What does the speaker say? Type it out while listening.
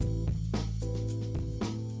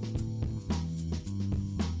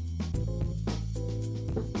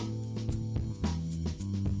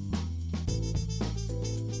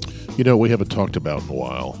You know, we haven't talked about in a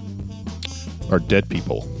while are dead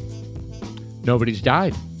people. Nobody's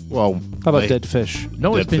died. Well, How about dead fish?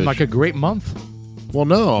 No, it's Dead been fish. like a great month. Well,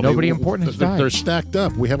 no. Nobody important has died. They're stacked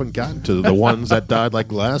up. We haven't gotten to the ones that died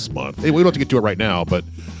like last month. Hey, we don't have to get to it right now, but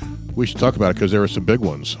we should talk about it because there are some big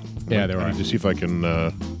ones. Yeah, there I are. need to see if I can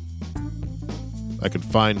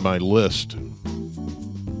find my list.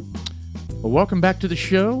 Well, welcome back to the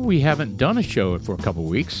show. We haven't done a show for a couple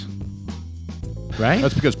weeks, right?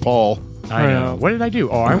 That's because Paul I know. What did I do?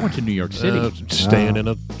 Oh, I went to New York City. staying in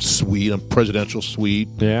a suite, a presidential suite,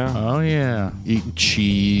 Yeah. Oh, yeah. eating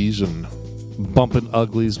cheese and Bumping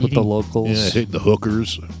uglies with the Eating- locals. hitting the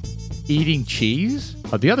hookers. Eating cheese?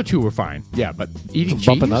 The other two were fine. Yeah, but eating cheese?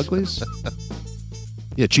 Bumping uglies?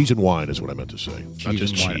 Yeah, cheese and wine is what I meant to say. Not Cheese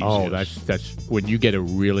just and wine. cheese. Oh, yes. that's when you get a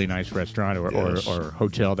really nice restaurant Yes. or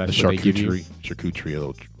hotel. The That's what they give you.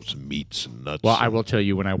 charcuterie, some meats and nuts. Well, I will tell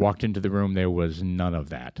you, when I walked into the room, there was none of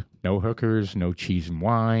that. No hookers, no cheese and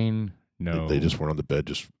wine, no. They just weren't on the bed.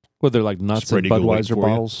 Just Were there like nuts Spread and eagle wing Budweiser for you?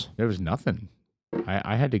 bottles? There was nothing.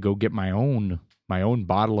 I had to go get my own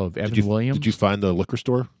bottle of Evan did you, Williams. Did you find the liquor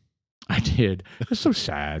store? I did. It's so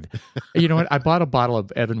sad. You know what? I bought a bottle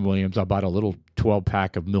of Evan Williams. I bought a little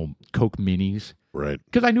 12-pack of Coke Minis Right.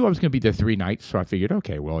 because I knew I was going to be there 3 nights. So I figured,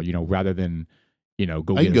 okay, well, rather than,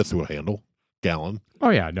 go I get can go through a gallon. Oh,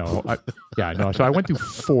 yeah, no. So I went through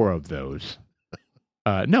 4 of those.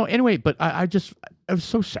 No, anyway, but I was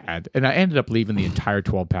so sad. And I ended up leaving the entire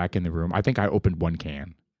 12-pack in the room. I think I opened 1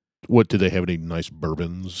 can. What, did they have any nice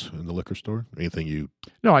bourbons in the liquor store? Anything you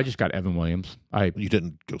No, I just got Evan Williams.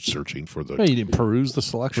 didn't go searching for the No, you didn't peruse the for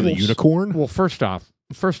selection. the unicorn? Well, first off,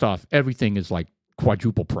 everything is like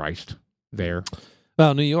quadruple priced there.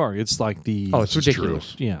 Well, New York, it's like the Oh, it's This is true.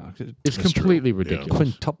 ridiculous. yeah It's That's completely true. Yeah. ridiculous.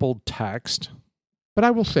 quintuple taxed. But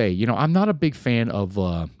I will say, I'm not a big fan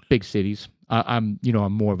of big cities. I'm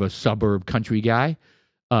more of a suburb country guy.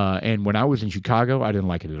 And when I was in Chicago, I didn't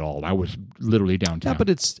like it at all. I was literally downtown. Yeah, but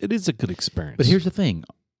it is a good experience. But here's the thing: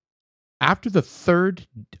 after the third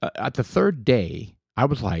day, I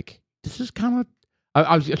was like, "This is kind of."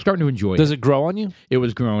 I was starting to enjoy does it. it grow on you? It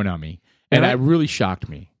was growing on me, and And it really shocked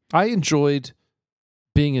me. I enjoyed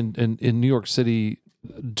being in New York City.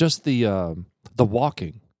 Just the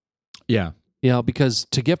walking, Yeah, because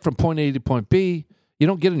to get from point A to point B, you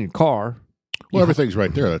don't get in your car. Well, everything's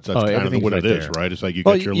right there. That's kind of everything's what right it is, there. right? It's like you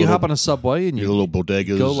Well, got your you little, hop on a subway and your you little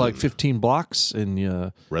bodegas. go like and 15 blocks and you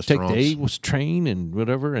take restaurants. the A train and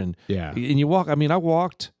whatever, and yeah. you walk. I mean, I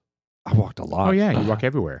walked a lot. Oh yeah, you walk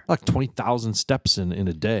everywhere. Like 20,000 steps in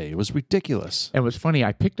a day. It was ridiculous. And it was funny.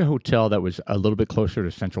 I picked a hotel that was a little bit closer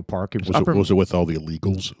to Central Park. It was, Was it with all the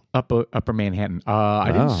illegals? upper Manhattan.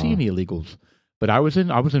 I didn't see Oh. any illegals, but I was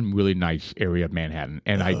in really nice area of Manhattan,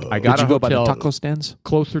 and I got Did you a go by the hotel taco stands?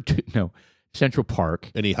 closer to Central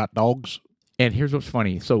Park. Any hot dogs? And here's what's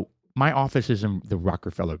funny. So my office is in the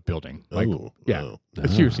Rockefeller building. Like, Oh, yeah. oh. But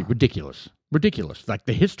seriously, ridiculous. Like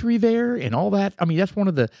the history there and all that. I mean, that's one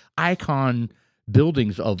of the icon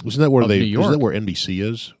buildings of Isn't that where of New York. Isn't that where NBC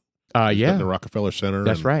is? Yeah, In the Rockefeller Center.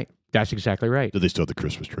 that's And right. That's exactly right. Do they still have the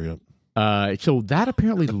Christmas tree up? So that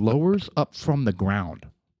apparently lowers up from the ground.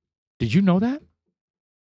 Did you know that?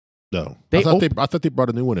 No, They I thought they brought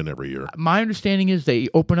a new one in every year. My understanding is they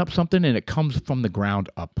open up something and it comes from the ground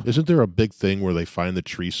up. Isn't there a big thing where they find the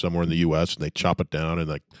tree somewhere in the U.S. and they chop it down and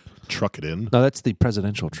like truck it in? No, that's the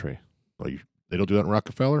presidential tree. Oh, they don't do that in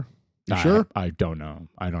Rockefeller? You sure? I don't know.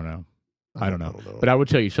 I don't know. But I would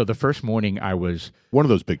tell you. So the first morning I was One of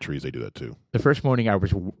those big trees, they do that too.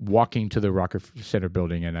 walking to the Rockefeller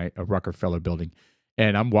building Rockefeller building,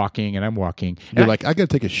 and I'm walking. You're And like, I got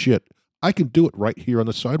to take a shit. I can do it right here on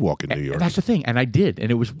the sidewalk in New York. That's the thing, and I did,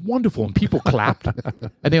 and it was wonderful. And people clapped,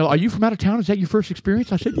 and they go, "Are you from out of town? Is that your first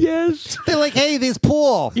experience?" I said, "Yes." They're like, hey, there's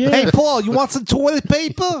Paul. Yeah. Hey, Paul, you want some toilet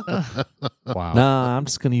paper? Wow. Nah, I'm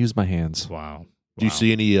just going to use my hands. Wow. Do you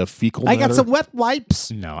see any fecal I got matter? some wet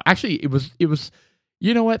wipes. No, actually, it was.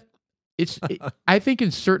 You know what? I think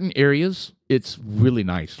in certain areas it's really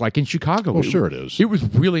nice. Like in Chicago, Oh, sure it is. It was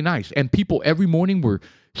really nice, and people every morning were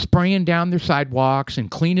spraying down their sidewalks and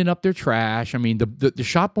cleaning up their trash. I mean, the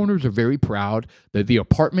shop owners are very proud. The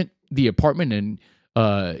apartment and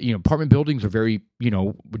apartment buildings are very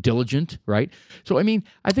diligent, right? So I mean,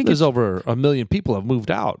 I think There's over 1 million people have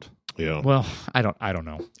moved out. Yeah. well, I don't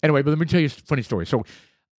know. Anyway, but let me tell you a funny story. So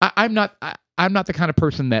I'm not the kind of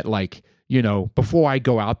person that like, before I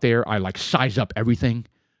go out there, I like size up everything.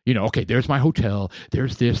 Okay, there's my hotel,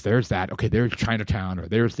 there's this, there's that. Okay, there's Chinatown, or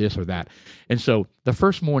there's this or that. And so the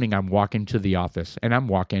first morning I'm walking to the office, and I'm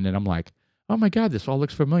walking and I'm like, oh my God, this all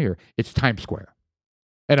looks familiar. It's Times Square.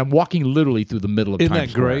 And I'm walking literally through the middle of Isn't Times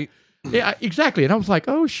that Square. great? Yeah, exactly. And I was like,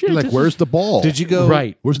 oh shit. You're like, this where's is- the ball? Did you go?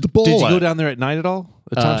 Right. Where's the ball? Did you go at? down there at night at all?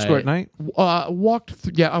 At Times Square at night? I walked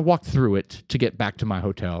through it to get back to my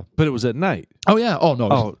hotel. But it was at night. Oh yeah. Oh no.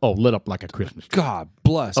 It was, lit up like a Christmas tree. God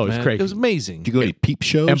bless. Oh, it was man. crazy. It was amazing. Did you go to any peep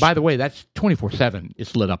shows? And by the way, that's 24/7.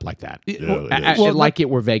 It's lit up like that. Like it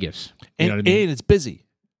were Vegas. You know what I mean? And it's busy.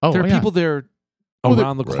 Oh, There are yeah. people there Well,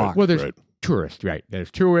 around the clock. Well, there's Right. tourists, right? There's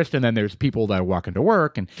tourists, and then there's people that are walking to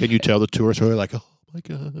work, and Can you tell the tourists are like, oh my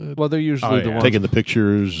god, Well, they're usually Oh, the yeah. ones taking the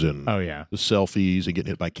pictures and oh yeah, the selfies and getting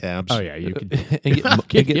hit by cabs? oh yeah, you can and get,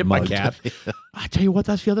 get get hit by mugged. cab. I tell you what,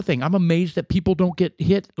 that's the other thing. I'm amazed that people don't get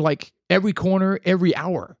hit like every corner, every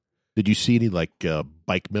hour. Did you see any like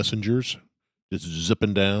bike messengers just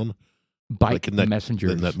zipping down? Bike Like in that- messengers.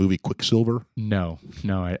 In that movie Quicksilver? No,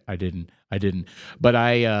 I didn't. But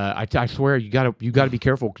I swear you gotta be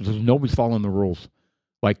careful because nobody's following the rules.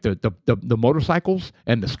 Like the motorcycles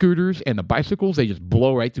and the scooters and the bicycles, they just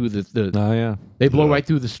blow right through the Oh yeah. they blow Yeah. right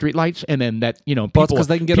through the streetlights, and then that Well, people it's 'cause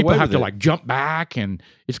they can get people away have with to it. like jump back, and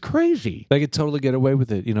it's crazy. They could totally get away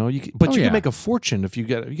with it, you know. But Oh, you yeah. can make a fortune if you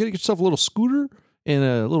get yourself a little scooter and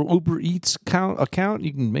a little Uber Eats account.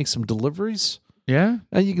 You can make some deliveries, Yeah,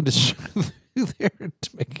 and you can just there to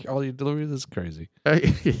make all your deliveries. It's crazy.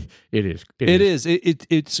 it is. It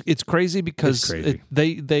is. It's crazy because It's crazy.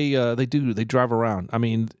 They drive around. I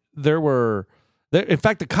mean, in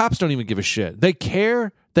fact, the cops don't even give a shit. They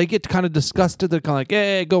care. They get kind of disgusted. They're kind of like,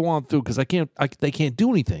 "Hey, go on through," because they can't do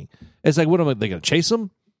anything. It's like, what am I? They gonna chase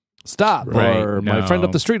them? Stop! Right. Or my friend No.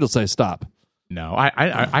 up the street will say, "Stop." No,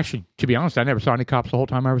 I should. To be honest, I never saw any cops the whole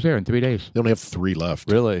time I was there in 3 days. They only have 3 left.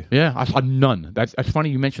 Really? Yeah, I saw none. That's funny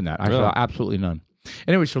you mentioned that. I Really? saw absolutely none.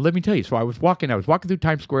 Anyway, so let me tell you. So I was walking through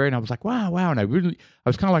Times Square, and I was like, wow, and I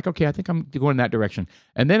was kind of like, okay, I think I'm going in that direction.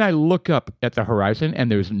 And then I look up at the horizon, and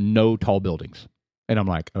there's no tall buildings, and I'm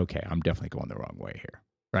like, okay, I'm definitely going the wrong way here,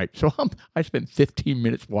 right? So I spent 15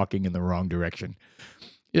 minutes walking in the wrong direction.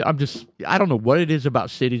 Yeah, I don't know what it is about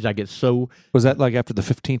cities. I get so. Was that like after the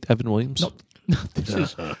 15th Evan Williams? This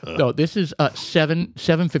is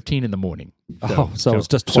 7:15 in the morning. So it's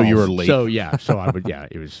just 12. So you were late. So yeah, so I would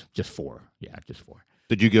it was just 4. Yeah, just 4.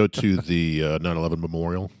 Did you go to the 9/11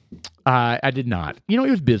 memorial? I did not. It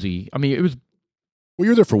was busy. I mean, it was. Well,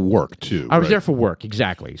 you're there for work too. I was right? there for work,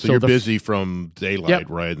 exactly. So you're the, busy from daylight, Yep.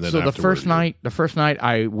 right? And then So the afterwards first night,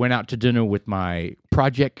 I went out to dinner with my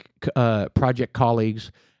project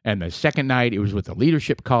colleagues, and the second night it was with the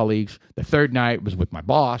leadership colleagues. The third night was with my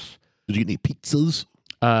boss. Did you get any pizzas?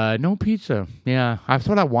 No pizza. Yeah, that's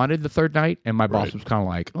what I wanted the third night, and my boss Right. was kind of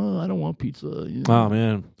like, "Oh, I don't want pizza." You know? Oh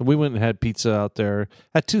man, we went and had pizza out there.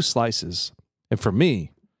 Had 2 slices, and for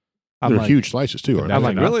me, I'm They're like, huge slices too, aren't I'm they?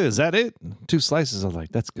 like, enough. really? Is that it? 2 slices. I'm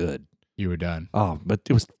like, that's good. You were done. Oh, but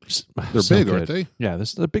it was. They're so big, good. aren't they? Yeah,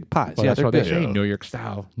 they're big pies. Well, yeah, that's they're what they big. say. Yeah. New York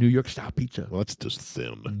style pizza. Well, that's just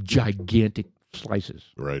thin, Gigantic slices.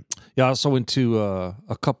 right? Yeah, I also went to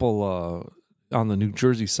a couple on the New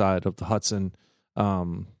Jersey side of the Hudson.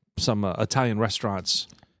 Some Italian restaurants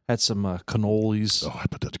had some cannolis. Oh, I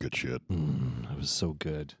bet that's good shit. It was so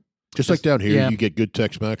good. Just like down here, yeah. you get good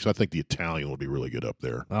Tex-Mex. I think the Italian will be really good up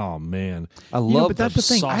there. Oh man, I know, love but the that's the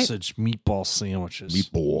thing, sausage meatball sandwiches.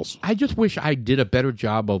 Meatballs. I just wish I did a better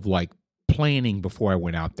job of like planning before I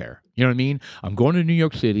went out there. You know what I mean? I'm going to New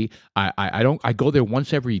York City. I go there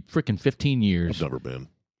once every freaking 15 years. I've never been.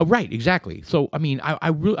 Oh, right, exactly. So I mean, I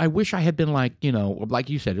wish I had been like, like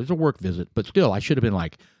you said, it was a work visit, but still I should have been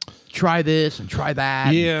like, try this and try that.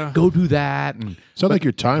 and Yeah. go do that. And Sounds like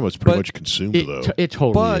your time was pretty but much consumed, it, though. it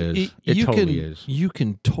totally But is. It you totally can is. you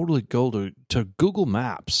can totally go to Google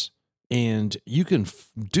Maps and you can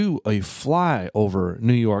do a fly over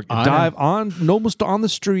New York, I dive on almost on the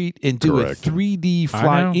street, and do Correct. a 3D I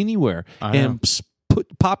fly know. anywhere, I know. and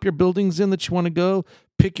pop your buildings in that you want to go.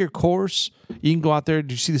 Pick your course. You can go out there.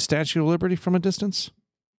 Did you see the Statue of Liberty from a distance?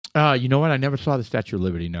 You know what? I never saw the Statue of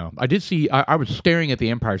Liberty. No, I did see. I was staring at the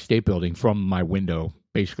Empire State Building from my window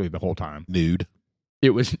basically the whole time. Nude. It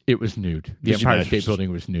was nude. The Did you Empire manage State to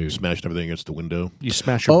Building was nude. Smashed everything against the window. You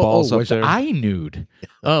smash your balls up was there. I nude?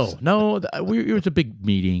 Oh no, it was a big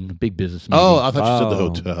meeting, a big business meeting. Oh, I thought you Oh. said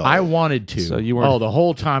the hotel. I wanted to. So you weren't- Oh, the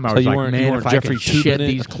whole time I so was you like, weren't- you man, weren't if Jeffrey I could shed Tubin it?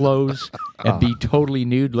 these clothes and be totally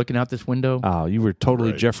nude looking out this window. Oh, you were totally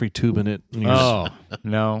Right. Jeffrey Tubin it. Oh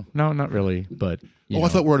no, not really. But you I know.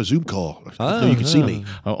 thought we were on a Zoom call. No, you can see me.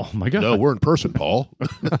 Oh my god. No, we're in person, Paul.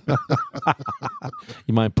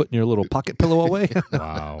 You mind putting your little pocket pillow away?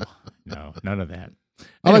 Wow. No, none of that.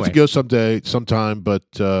 I'd like to Anyway. go sometime, but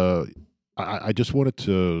I just wanted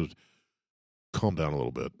to calm down a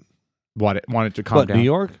little bit. Wanted to calm What, down. New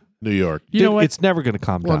York? New York. You know what? It's never going to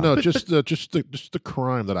calm Well, down. no, just the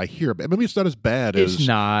crime that I hear. Maybe it's not as bad It's as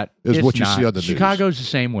not. is It's what you not. see on the Chicago's the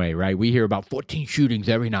same way, right? We hear about 14 shootings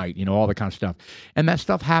every night, all the kind of stuff. And that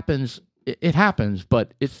stuff happens. It happens,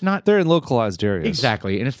 but it's not. They're in localized areas.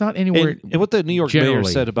 Exactly. And it's not anywhere. And what the New York mayor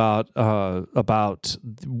generally. said about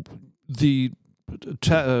the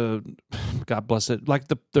God bless it, like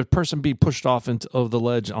the person being pushed off of the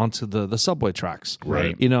ledge onto the subway tracks,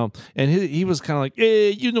 Right. and he was kind of like,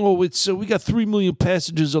 it's we got 3 million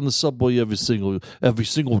passengers on the subway every single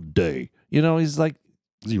day. He's like,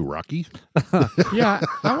 is he Rocky? Yeah.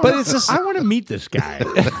 But it's just, I want to meet this guy.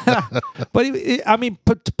 but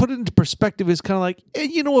to put it into perspective, it's kind of like,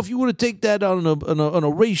 if you want to take that on a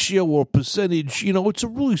ratio or percentage, it's a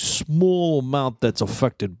really small amount that's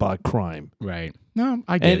affected by crime. Right. No,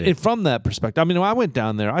 I get it. And from that perspective, when I went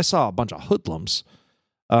down there, I saw a bunch of hoodlums.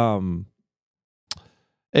 I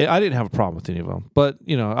didn't have a problem with any of them, but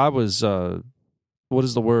I was what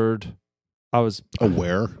is the word? I was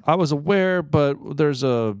aware, but there's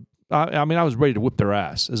I was ready to whip their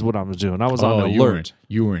ass is what I was doing. I was on alert.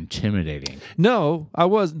 You were intimidating. No, I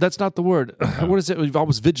was. That's not the word. What is it? I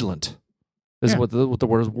was vigilant. Is what the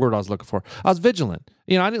word I was looking for. I was vigilant.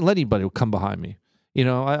 I didn't let anybody come behind me.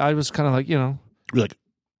 I was kind of like, You're like,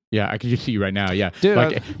 yeah, I can just see you right now. Yeah, Dude,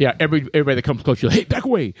 everybody that comes close, you're like, hey, back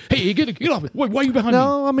away. Hey, get off it. Why are you behind me?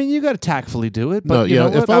 no, you got to tactfully do it. But No, yeah,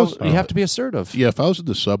 if I was- you have to be assertive. yeah, if I was in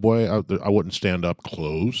the subway, I wouldn't stand up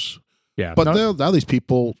close. Yeah, But no, now these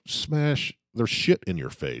people smash their shit in your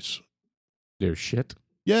face. there's shit.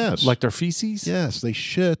 Yes. Like their feces. yes, they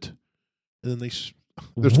shit. And then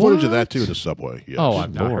there's footage of that too in the subway. Yes. Oh,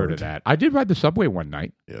 I've not heard of that. I did ride the subway one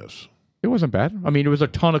night. Yes. It wasn't bad. It was a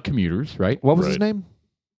ton of commuters, right? What was his Right. name?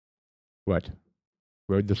 What?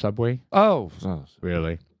 Rode the subway? Oh,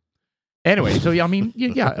 Really? Anyway, so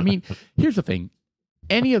here's the thing.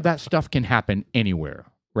 Any of that stuff can happen anywhere,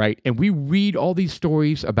 right? And we read all these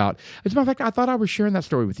stories about, as a matter of fact, I thought I was sharing that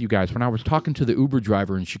story with you guys when I was talking to the Uber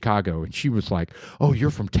driver in Chicago, and she was like, oh,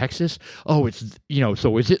 you're from Texas? Oh, it's,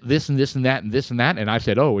 so is it this and this and that and this and that? And I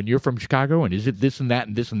said, oh, and you're from Chicago, and is it this and that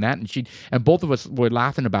and this and that? And both of us were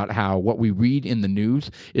laughing about how what we read in the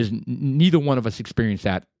news is neither one of us experienced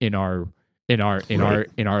that in our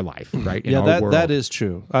life, right? In our world. that is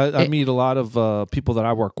true. I meet a lot of people that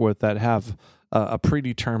I work with that have a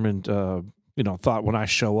predetermined thought when I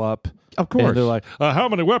show up. Of course. And they're like, how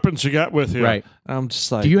many weapons you got with you? Right. I'm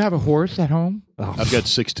just like, Do you have a horse at home? I've got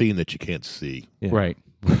 16 that you can't see. Yeah. Right.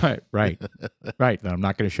 Right. That I'm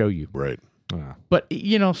not going to show you. Right. But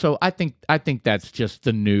so I think that's just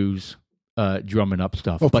the news drumming up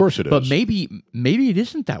stuff. Of course it is. But maybe it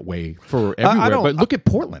isn't that way for everywhere. But look at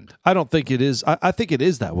Portland. I don't think it is. I think it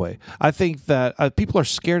is that way. I think that people are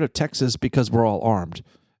scared of Texas because we're all armed.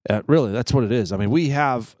 Really, that's what it is. We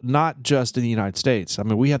have not just in the United States.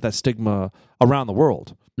 We have that stigma around the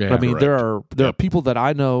world. Yeah, correct. there are people that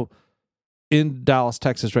I know in Dallas,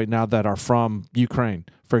 Texas right now that are from Ukraine,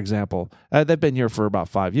 for example. They've been here for about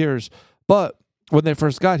 5 years. But when they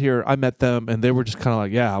first got here, I met them, and they were just kind of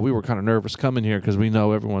like, yeah, we were kind of nervous coming here because we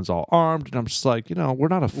know everyone's all armed. And I'm just like, we're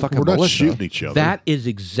not a fucking We're not militia. shooting each other. That is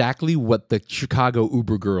exactly what the Chicago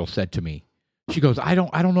Uber girl said to me. She goes, I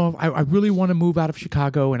don't know if I really want to move out of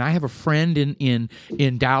Chicago, and I have a friend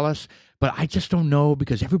in Dallas, but I just don't know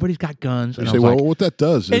because everybody's got guns. You And I say, was well, like, what that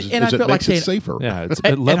does is And I it felt makes like it safer. Yeah, it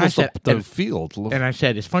And I levels said- the field. and I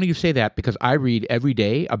said, it's funny you say that because I read every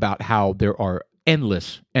day about how there are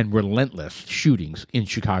endless and relentless shootings in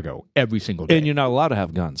Chicago every single day. And you're not allowed to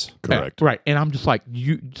have guns. Correct. Right. And I'm just like,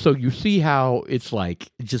 you see how it's like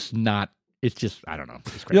just not, it's just, I don't know.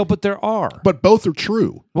 It's crazy. But there are. But both are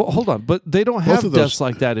true. Well, hold on. But they don't Both have of those- deaths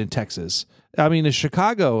like that in Texas. In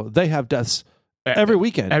Chicago, they have deaths every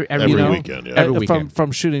weekend. Every weekend, yeah. Every weekend.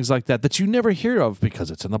 From shootings like that you never hear of because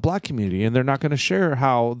it's in the black community and they're not going to share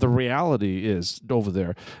how the reality is over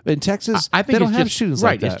there. In Texas, I think they don't it's have just, shootings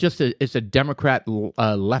right. like that. It's just it's a Democrat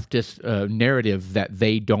leftist narrative that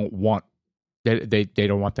they don't want. They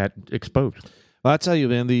don't want that exposed. Well, I tell you,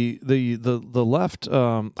 man, the left.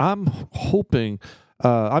 I'm hoping.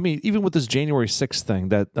 Even with this January 6th thing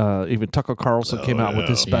that even Tucker Carlson came out with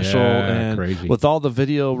his special and crazy. with all the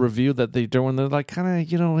video review that they're doing, they're like kind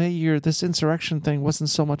of, hey, this insurrection thing wasn't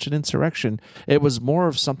so much an insurrection. It was more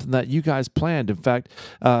of something that you guys planned. In fact,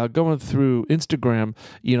 going through Instagram,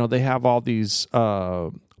 they have all these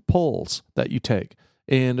polls that you take.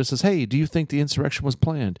 And it says, hey, do you think the insurrection was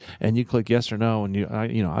planned? And you click yes or no. And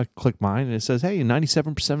I click mine and it says, hey,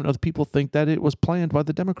 97% of the people think that it was planned by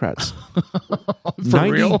the Democrats. For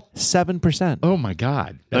real? 97%. Oh my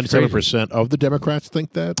God! 97% of the Democrats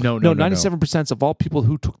think that? No. 97% of all people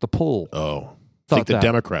who took the poll Oh. thought think the that.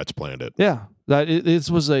 Democrats planned it. Yeah, that this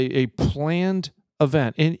was a planned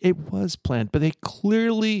event, and it was planned, but they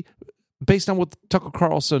clearly, based on what Tucker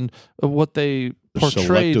Carlson, what they portrayed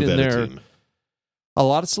Selective in editing. there, a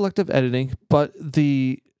lot of selective editing, but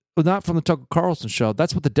not from the Tucker Carlson show.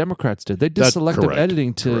 That's what the Democrats did. They did That's selective correct.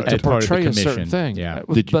 editing to Correct. As part of the portray a certain commission. thing. Yeah.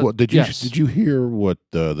 Did you hear what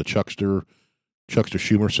the Chuckster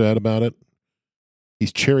Schumer said about it?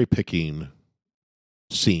 He's cherry picking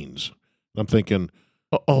scenes. I'm thinking,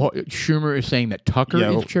 Schumer is saying that Tucker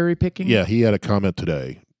is cherry picking. yeah, he had a comment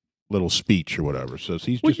today, little speech or whatever. Says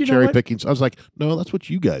he's Well, just you know cherry what? picking. I was like, no, that's what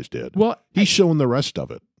you guys did. Well, He's showing the rest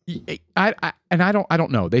of it. I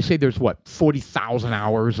don't know. They say there's 40,000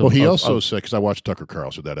 hours. Well, he also said, because I watched Tucker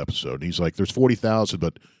Carlson that episode, and he's like, there's 40,000,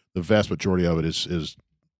 but the vast majority of it is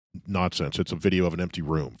nonsense. It's a video of an empty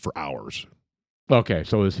room for hours. Okay,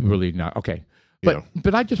 so it's really not okay. But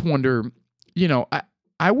but I just wonder,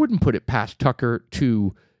 I wouldn't put it past Tucker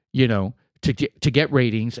to to get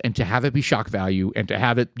ratings and to have it be shock value and to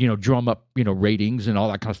have it drum up ratings and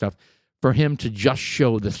all that kind of stuff, for him to just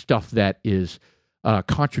show the stuff that is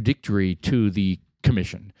contradictory to the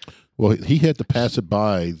commission. Well, he had to pass it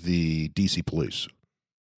by the DC police.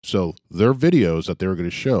 So their videos that they were going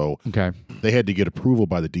to show, Okay. they had to get approval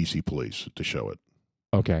by the DC police to show it.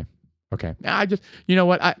 Okay. I just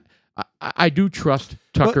what I do trust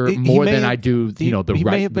Tucker Well, he more may than have- I do he the may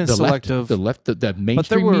right, have been the selective. left, the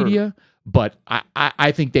mainstream were- media. But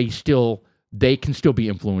I think they can still be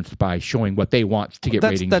influenced by showing what they want to get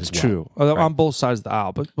ratings. That's as well. true Right. on both sides of the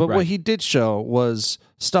aisle. But Right. what he did show was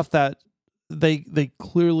stuff that they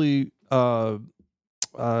clearly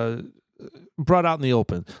brought out in the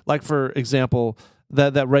open. Like, for example,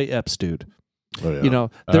 that Ray Epps dude. Oh, yeah.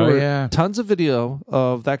 There were yeah. tons of video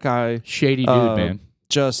of that guy Shady dude, man.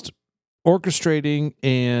 just orchestrating,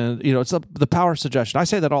 and it's the power of suggestion. I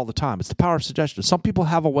say that all the time. It's the power of suggestion. Some people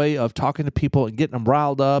have a way of talking to people and getting them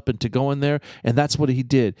riled up and to go in there, and that's what he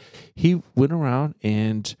did. He went around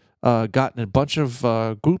and got in a bunch of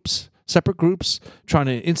separate groups, trying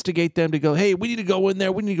to instigate them to go, hey, we need to go in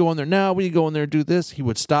there. We need to go in there now. We need to go in there and do this. He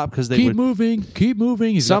would stop because they Keep would moving.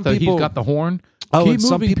 He's got the horn. Oh, Keep and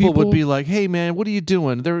some moving, people would be like, "Hey, man, what are you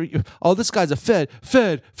doing?" This guy's a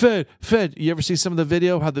Fed. You ever see some of the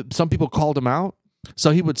video how some people called him out?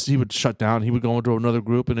 So he would shut down. He would go into another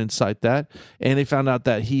group and incite that. And they found out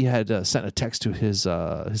that he had sent a text to his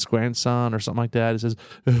grandson or something like that. It says,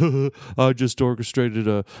 "I just orchestrated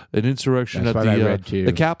an insurrection That's at what I read too.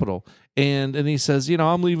 the Capitol." And he says,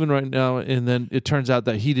 I'm leaving right now. And then it turns out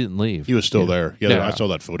that he didn't leave. He was still there. Yeah, Yeah. I saw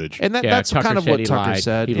that footage. And Yeah, that's Tucker kind of said what he Tucker lied.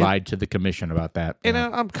 said. He lied to the commission about that. And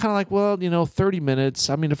I'm kind of like, well, 30 minutes.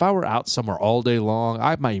 I mean, if I were out somewhere all day long,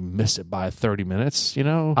 I might miss it by 30 minutes,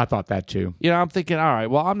 I thought that too. I'm thinking, all right,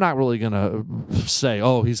 well, I'm not really going to say,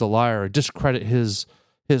 oh, he's a liar, or discredit his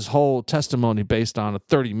whole testimony based on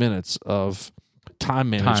 30 minutes of time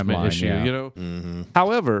management Timeline, issue, yeah. Mm-hmm.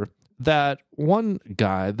 However, that one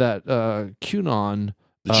guy, that QAnon...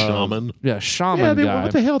 The shaman. shaman guy.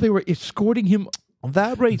 What the hell? They were escorting him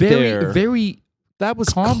That right very, there. very. That was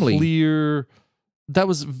calmly. clear. That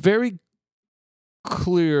was very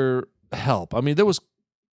clear help. I mean, there was.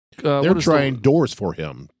 They're trying doors for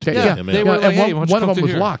him. To Yeah, get him they in. were and like, hey, why don't you one come of them through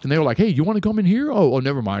was here? locked, and they were like, "Hey, you want to come in here?" Oh,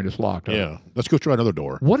 never mind, it's locked. Oh. Yeah, let's go try another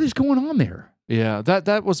door. What is going on there? Yeah,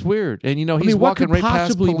 that was weird. And he's what walking could right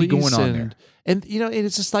past possibly be police going on and there? and and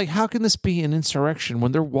it's just like, how can this be an insurrection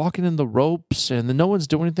when they're walking in the ropes and no one's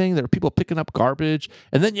doing anything? There are people picking up garbage,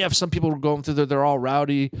 and then you have some people going through there. They're all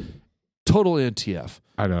rowdy, total NTF.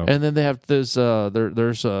 I know. And then they have there's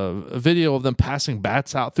a video of them passing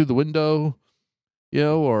bats out through the window,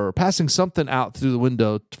 or passing something out through the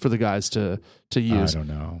window for the guys to use. I don't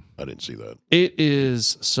know. I didn't see that. It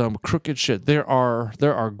is some crooked shit. There are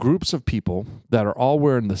groups of people that are all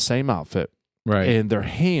wearing the same outfit, Right. and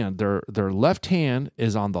their left hand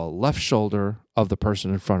is on the left shoulder of the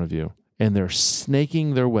person in front of you, and they're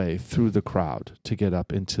snaking their way through the crowd to get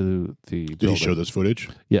up into the Did building. he show this footage?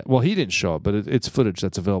 Yeah, well, he didn't show it, but it's footage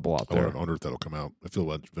that's available out I there. wonder if that'll come out. I feel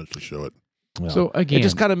we'll eventually show it. Yeah. So again, It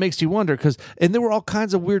just kind of makes you wonder and there were all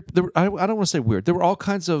kinds of weird. I don't want to say weird. There were all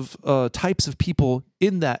kinds of types of people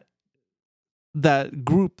in that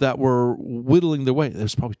group that were whittling their way.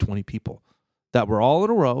 There's probably 20 people that were all in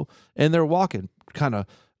a row, and they're walking kind of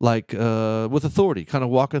like with authority, kind of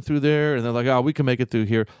walking through there, and they're like, "Oh, we can make it through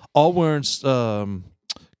here." All wearing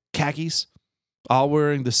khakis, all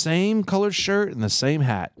wearing the same colored shirt and the same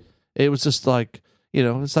hat. It was just like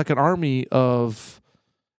it's like an army of.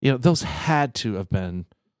 Those had to have been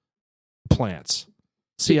plants.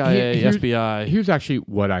 CIA, Here's- FBI. Here's actually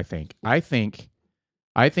what I think. I think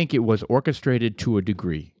it was orchestrated to a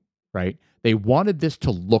degree. right? They wanted this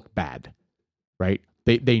to look bad, right?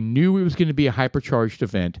 They knew it was going to be a hypercharged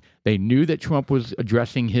event. They knew that Trump was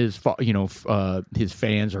addressing his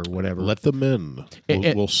fans or whatever. Let them in.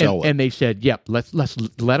 We'll sell it. And they said, "Yep, let's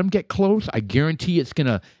let them get close. I guarantee it's going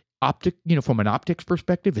to from an optics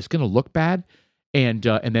perspective, it's going to look bad." And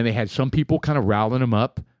then they had some people kind of riling them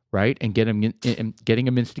up, right, and getting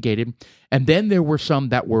them instigated. And then there were some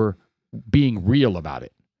that were being real about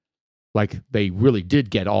it. Like they really did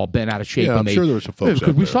get all bent out of shape. Yeah, I'm sure there were some folks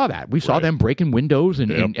because we there. saw that. We saw them breaking windows,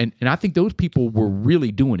 and I think those people were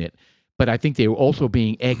really doing it. But I think they were also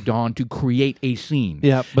being egged on to create a scene.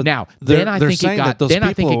 Yeah, but now then I think it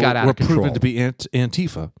got out of control. Proven to be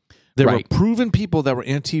Antifa. They were proven people that were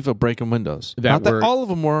Antifa breaking windows. Not that all of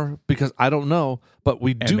them were, because I don't know, but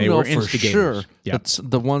we do know for sure that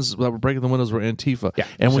the ones that were breaking the windows were Antifa. Yeah.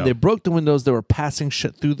 And when they broke the windows, they were passing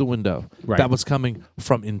shit through the window that was coming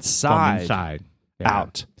from inside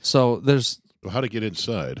out. So there's... How to get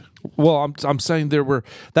inside? Well, I'm saying there were...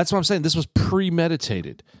 That's what I'm saying. This was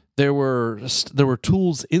premeditated. There were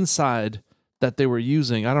tools inside that they were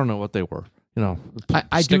using. I don't know what they were.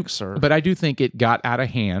 I do think it got out of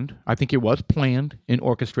hand. I think it was planned and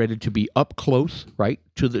orchestrated to be up close, right,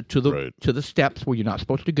 to the steps where you're not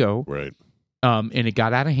supposed to go, right. And it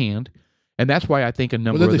got out of hand, and that's why I think a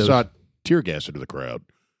number. Well, then of they shot tear gas into the crowd,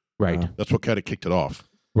 right? That's what kind of kicked it off,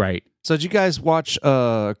 right? So did you guys watch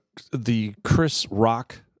the Chris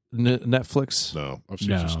Rock Netflix? No, I've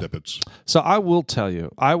seen some snippets. So I will tell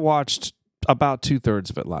you, I watched about 2/3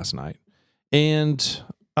 of it last night, and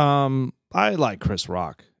I like Chris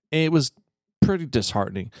Rock. It was pretty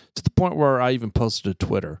disheartening to the point where I even posted to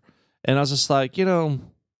Twitter. And I was just like, it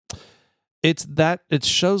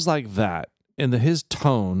shows like that and his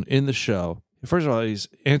tone in the show. First of all, he's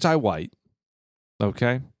anti-white.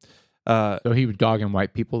 Okay. So he was dogging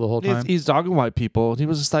white people the whole time? He's dogging white people. And he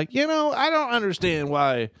was just like, I don't understand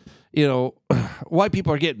why, white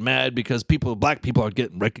people are getting mad because black people are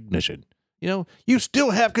getting recognition. You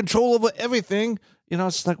still have control over everything.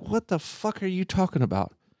 It's like, what the fuck are you talking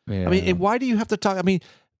about? Yeah. I mean, and why do you have to talk? I mean,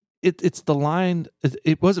 it's the line.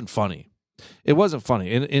 It wasn't funny. It wasn't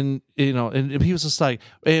funny. And he was just like,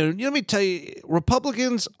 and let me tell you,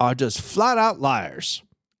 Republicans are just flat out liars.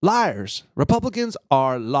 Liars. Republicans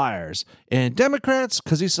are liars. And Democrats,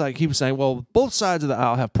 because he was saying, well, both sides of the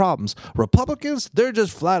aisle have problems. Republicans, they're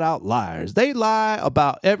just flat out liars. They lie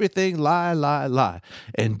about everything. Lie, lie, lie.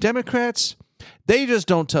 And Democrats, they just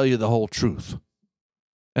don't tell you the whole truth.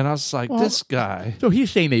 And I was like, this guy. So he's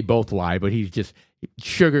saying they both lie, but he's just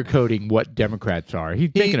sugarcoating what Democrats are. He's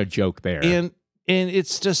making a joke there. And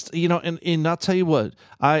it's just, and I'll tell you what,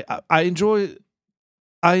 I enjoy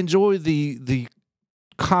the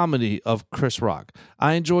comedy of Chris Rock.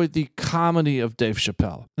 I enjoyed the comedy of Dave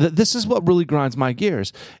Chappelle. This is what really grinds my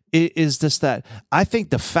gears. Is this that I think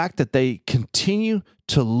the fact that they continue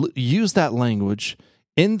to use that language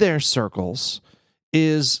in their circles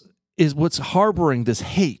is what's harboring this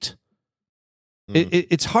hate.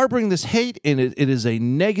 It's harboring this hate, and it is a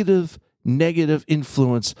negative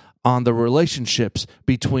influence on the relationships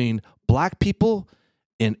between black people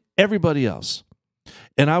and everybody else.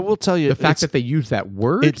 And I will tell you, the fact that they use that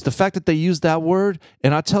word. It's the fact that they use that word,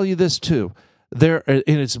 and I'll tell you this too.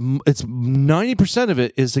 It's 90% of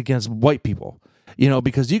it is against white people.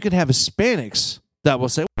 Because you can have Hispanics that will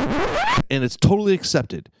say, and it's totally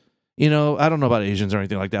accepted. I don't know about Asians or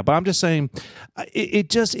anything like that, but I'm just saying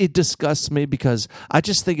it disgusts me because I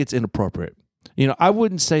just think it's inappropriate. I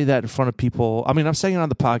wouldn't say that in front of people. I mean, I'm saying it on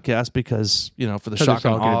the podcast because, for the shock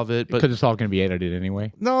and awe of it. But because it's all going to be edited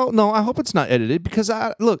anyway. No, I hope it's not edited because,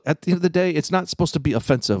 look, at the end of the day, it's not supposed to be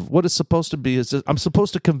offensive. What it's supposed to be is I'm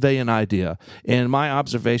supposed to convey an idea and my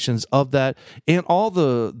observations of that and all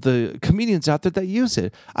the comedians out there that use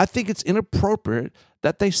it. I think it's inappropriate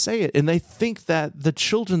that they say it, and they think that the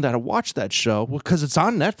children that watch that show, because it's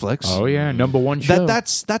on Netflix. Oh yeah, #1 show.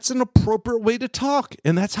 That's an appropriate way to talk,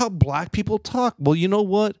 and that's how black people talk. Well, you know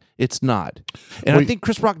what? It's not. And I think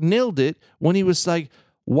Chris Rock nailed it when he was like,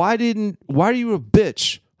 why are you a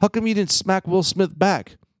bitch? How come you didn't smack Will Smith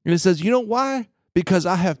back? And he says, you know why? Because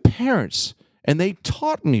I have parents, and they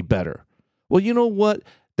taught me better. Well, you know what?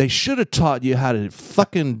 They should have taught you how to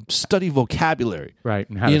fucking study vocabulary, right?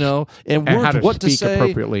 And what to speak say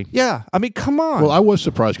appropriately. Yeah, I mean, come on. Well, I was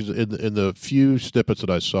surprised because in the few snippets that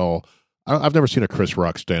I saw, I've never seen a Chris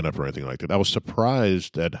Rock stand up or anything like that. I was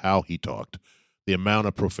surprised at how he talked, the amount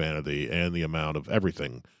of profanity and the amount of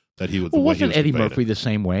everything that he would. Well, wasn't Eddie Murphy the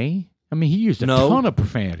same way? I mean, he used a ton of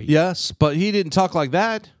profanity. Yes, but he didn't talk like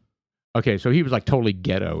that. Okay, so he was like totally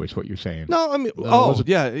ghetto, is what you're saying. No, I mean, it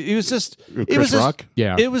was just Chris Rock?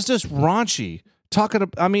 Yeah, it was just raunchy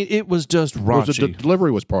I mean, it was just raunchy. The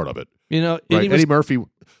delivery was part of it. You know, Right. Eddie Murphy,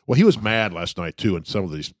 well, he was mad last night, too, in some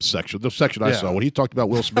of these sections. The section I saw, when he talked about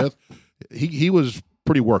Will Smith, he was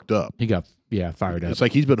pretty worked up. He got, fired up. It's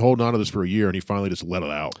like he's been holding on to this for a year, and he finally just let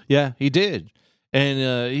it out. Yeah, he did.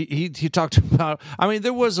 And he talked about, I mean,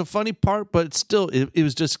 there was a funny part, but still, it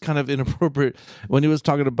was just kind of inappropriate when he was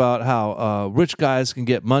talking about how rich guys can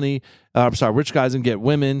get money. Rich guys can get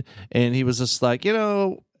women. And he was just like,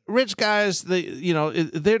 rich guys,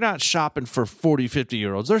 they're not shopping for 40,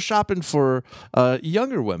 50-year-olds. They're shopping for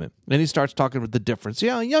younger women. And he starts talking about the difference.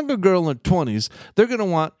 Yeah, a younger girl in her 20s, they're going to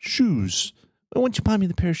want shoes. Why don't you buy me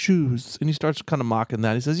the pair of shoes? And he starts kind of mocking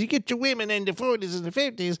that. He says, you get your women in the 40s and the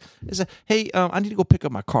 50s. He said, hey, I need to go pick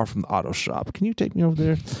up my car from the auto shop. Can you take me over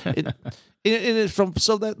there?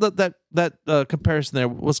 That comparison there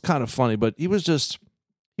was kind of funny, but he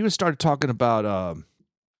started talking about,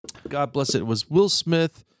 God bless it was Will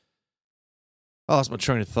Smith. I lost my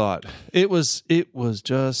train of thought. It was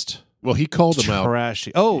just... Well, he called him out.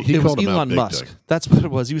 Trashy. Oh, it was Elon Musk. That's what it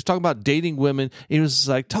was. He was talking about dating women. He was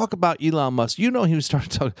like, talk about Elon Musk. He was starting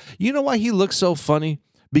to talk. You know why he looks so funny?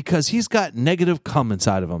 Because he's got negative cum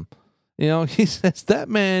inside of him. He says that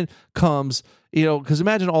man comes, because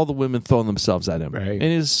imagine all the women throwing themselves at him. Right. And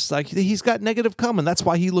it's like he's got negative cum, and that's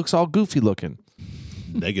why he looks all goofy looking.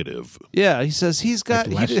 Negative. Yeah, he says he's got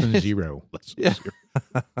less than zero.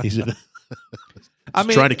 He's I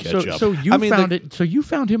mean, trying to catch up. So you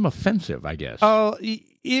found him offensive, I guess. Oh,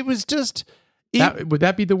 it was just. Would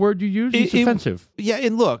that be the word you use? He's offensive. Yeah,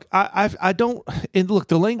 and look, I don't. And look,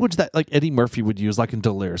 the language that like Eddie Murphy would use, like in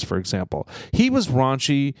Delirious, for example, he was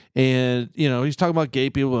raunchy, and he's talking about gay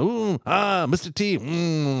people. Mr. T,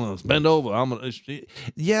 bend over.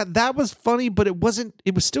 Yeah, that was funny, but it wasn't.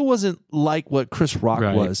 It still wasn't like what Chris Rock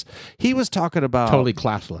was. He was talking about totally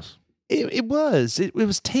classless. It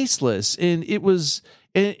was tasteless, and it was,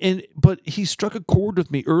 but he struck a chord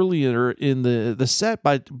with me earlier in the set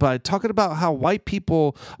by talking about how white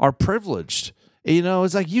people are privileged.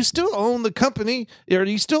 It's like you still own the company, or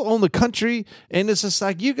you still own the country, and it's just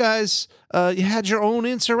like you guys, you had your own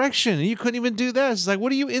insurrection, and you couldn't even do that. It's like,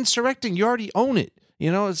 what are you insurrecting? You already own it.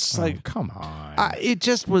 It's like, come on. It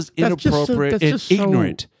just was inappropriate and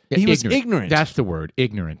ignorant. He was ignorant. That's the word,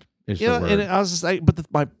 ignorant. And I was just like, but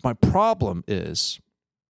my problem is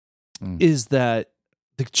that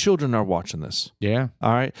the children are watching this. Yeah.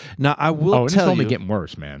 All right. Now I will tell you, it's only getting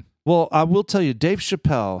worse, man. Well, I will tell you, Dave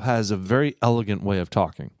Chappelle has a very elegant way of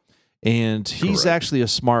talking, and he's actually a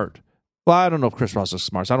smart. Well, I don't know if Chris Ross is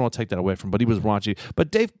smart, so I don't want to take that away from him, but he was raunchy. But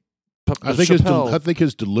Dave, I think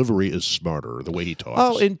his delivery is smarter, the way he talks.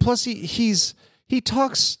 Oh, and plus he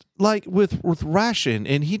talks like with ration,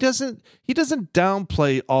 and he doesn't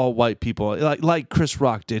downplay all white people like Chris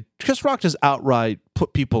Rock did. Chris Rock just outright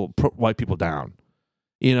put white people down.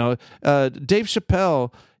 Dave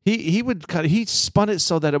Chappelle, he spun it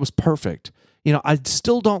so that it was perfect. I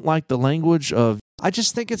still don't like the language of. I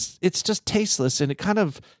just think it's just tasteless, and it kind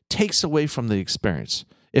of takes away from the experience.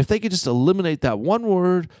 If they could just eliminate that one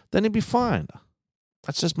word, then it'd be fine.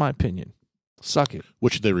 That's just my opinion. Suck it.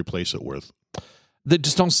 What should they replace it with? They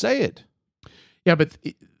just don't say it. Yeah, but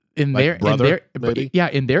in their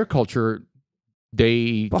culture,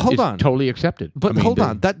 it's totally accepted. But hold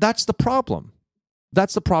on, that's the problem.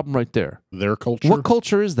 That's the problem right there. Their culture. What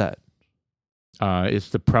culture is that? It's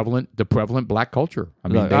the prevalent black culture. I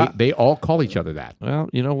mean, they all call each other that. Well,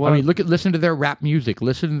 you know what? I mean, listen to their rap music.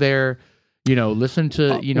 Listen to their, listen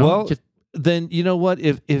to then you know what?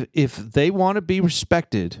 If they want to be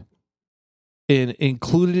respected and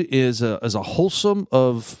included as a wholesome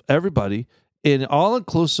of everybody and all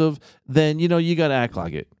inclusive, then you got to act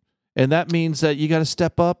like it. And that means that you got to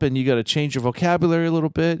step up and you got to change your vocabulary a little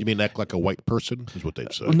bit. You mean act like a white person is what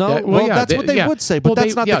they'd say. No, that's what they would say, but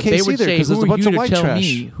that's not the case either because there's a bunch of white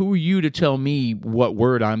trash. Who are you to tell me what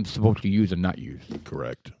word I'm supposed to use and not use?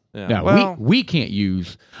 Correct. Yeah. Now, we can't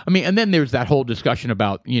use, and then there's that whole discussion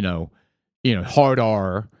about, hard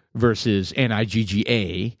R versus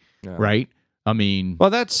NIGGA, right? I mean,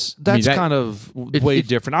 well, that's kind of way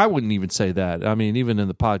different. I wouldn't even say that. I mean, even in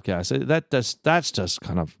the podcast, that's just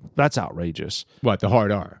kind of outrageous. What, the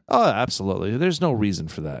hard R? Oh, absolutely. There's no reason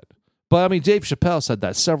for that. But I mean, Dave Chappelle said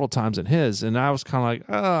that several times in his, and I was kind of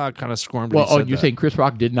like, I kind of squirmed. Well, you're saying Chris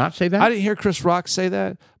Rock did not say that? I didn't hear Chris Rock say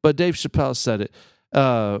that, but Dave Chappelle said it.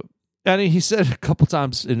 And he said it a couple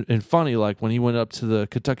times in funny, like when he went up to the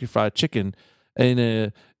Kentucky Fried Chicken,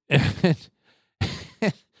 and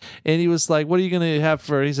he was like, "What are you going to have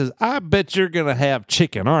for?" He says, "I bet you're going to have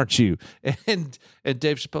chicken, aren't you?" And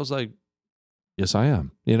Dave Chappelle's like, "Yes, I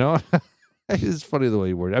am." It's funny the way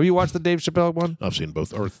you word it. Have you watched the Dave Chappelle one? I've seen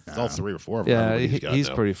both, or all 3 or 4 of them. Yeah, He's he's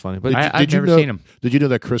now. pretty funny. But I've you never know, seen him. Did you know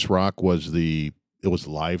that Chris Rock was it was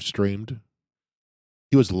live streamed?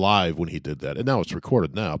 He was live when he did that, and now it's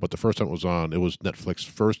recorded now. But the first time it was on, it was Netflix's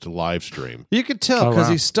first live stream. you could tell Oh, because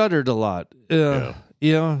wow. he stuttered a lot. Yeah.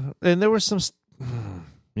 You know, and there was some.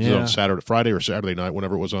 It was on Friday or Saturday night,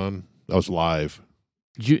 whenever it was on. That was live.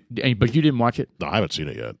 But you didn't watch it. No, I haven't seen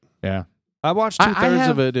it yet. Yeah, I watched 2/3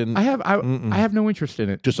 of it, and I have no interest in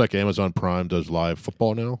it. Just like Amazon Prime does live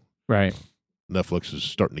football now, Right. Netflix is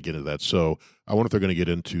starting to get into that. So I wonder if they're going to get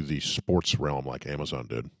into the sports realm like Amazon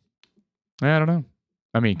did. I don't know.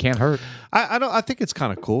 I mean, can't hurt. I don't. I think it's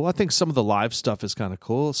kind of cool. I think some of the live stuff is kind of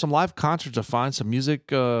cool. Some live concerts are fine. Some music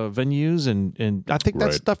venues, and I think that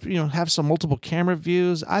Right. stuff. Have some multiple camera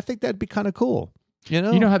views. I think that'd be kind of cool. You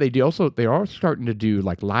know. You know how they do? Also, they are starting to do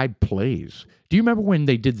like live plays. Do you remember when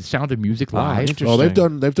they did the Sound of Music live? interesting. Oh, they've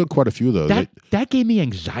done quite a few of those. That gave me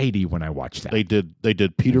anxiety when I watched that. They did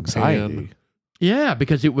Peter Anxiety. Pan. Yeah,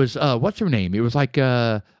 because it was what's her name? It was like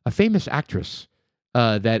a famous actress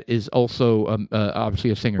that is also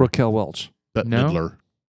obviously a singer. Raquel Welch. Bette No. Midler.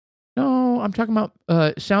 No, I'm talking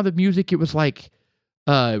about Sound of Music. It was like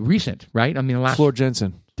recent, right? I mean, the last Floor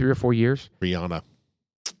Jensen. 3 or 4 years. Rihanna.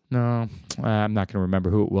 No, I'm not going to remember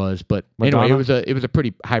who it was, but Madonna? anyway, it was a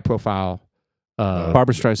pretty high profile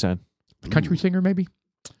Barbara Streisand. country singer, maybe.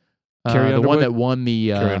 Carrie the one Underwood? that won the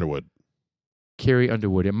Carrie Underwood. Carrie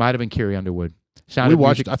Underwood. It might have been Carrie Underwood. Sound We of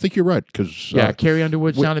watched. Music. I think you're right because Yeah, Carrie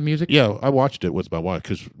Underwood. Sound of Music. yeah, I watched it with my wife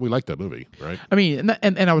because we liked that movie, right? I mean,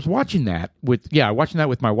 and I was watching that with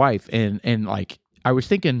my wife, and like I was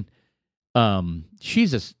thinking,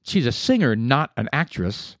 she's a singer, not an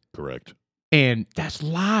actress, Correct. and that's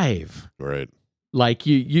live. Right. Like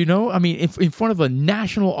you know, I mean, in front of a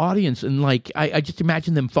national audience, and like I just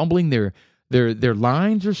imagine them fumbling their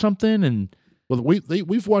lines or something, and Well,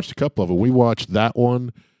 we've watched a couple of them. We watched that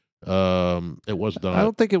one. It was I not.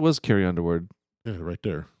 don't think it was Carrie Underwood. Yeah, right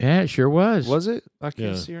there. yeah, it sure was. Was it? I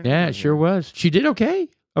can't Yeah. see her. Yeah, name it sure here. was. She did okay.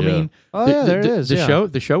 I Yeah. mean, Oh yeah, there it is. The yeah.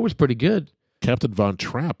 the show was pretty good. Captain Von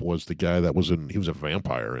Trapp was the guy that was in. He was a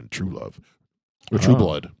vampire in True Love, or True Oh.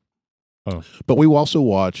 Blood. Oh. But we also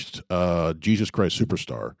watched Jesus Christ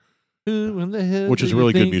Superstar, Who in the hell which is do a you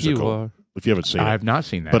really good think you musical. are? If you haven't seen I it. have not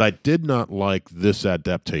seen that. But I did not like this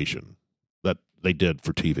adaptation that they did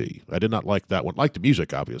for TV. I did not like that one. Like the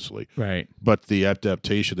music, obviously. right. But the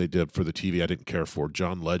adaptation they did for the TV, I didn't care for.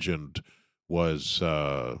 John Legend was,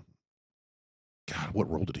 God, what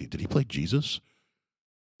role did he play Jesus?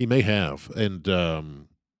 He may have. And,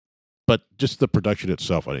 but just the production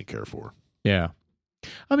itself, I didn't care for. Yeah.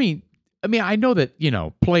 I mean, I know that,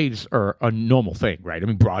 plays are a normal thing, right? I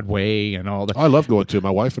mean, Broadway and all that. I love going to. My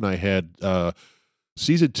wife and I had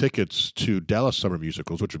season tickets to Dallas Summer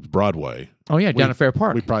Musicals, which was Broadway. Oh, yeah, down at Fair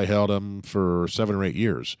Park. We probably held them for 7 or 8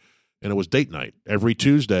 years. And it was date night. Every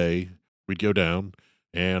Tuesday, we'd go down,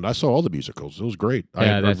 and I saw all the musicals. It was great.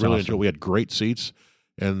 Yeah, I that's really awesome. enjoyed it. We had great seats.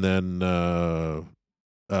 And then I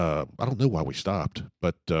don't know why we stopped,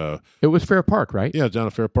 but It was Fair Park, right? yeah, down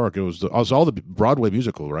at Fair Park. It was all the Broadway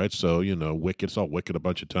musical, right? So, Wicked, saw Wicked a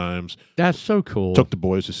bunch of times. That's so cool. Took the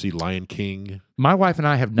boys to see Lion King. My wife and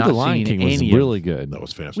I have not The Lion seen King was any really good. That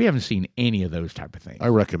was fantastic. We haven't seen any of those type of things. I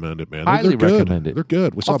recommend it, man. Highly They're good. recommend it. They're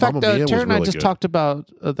good. We saw In fact, Mamma Mia was Tara and I really just good. talked about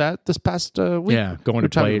that this past week. Yeah, going We to were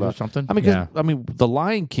talking plays or about- something. I mean, yeah. The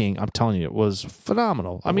Lion King. I'm telling you, it was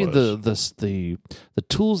phenomenal. I mean, was. the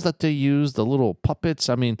tools that they used, the little puppets.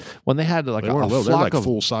 I mean, when they had like They a weren't little. They're flock like of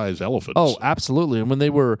full size elephants. oh, absolutely. And when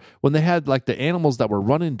they had like the animals that were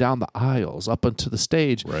running down the aisles up onto the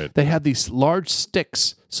stage, Right. they had these large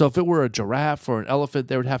sticks. So if it were a giraffe or an elephant,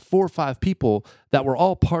 they would have 4 or 5 people that were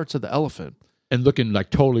all parts of the elephant. And looking like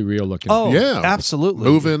totally real looking. Oh, Yeah. absolutely.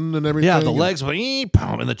 moving and everything. Yeah, the legs went,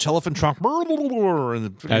 and the elephant trunk, and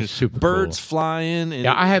the That's super birds cool. flying. And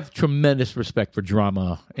Yeah, I have tremendous respect for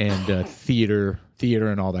drama and theater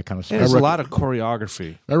and all that kind of stuff. there's a lot of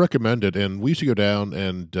choreography. I recommend it. And we used to go down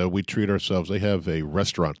and we treat ourselves. They have a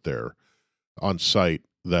restaurant there on site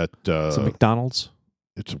that It's a McDonald's.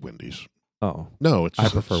 it's a Wendy's. Oh. No, it's I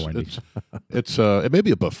prefer Wendy's. It's it may be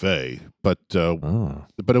a buffet, but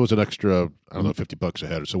it was an extra, I don't know, $50 a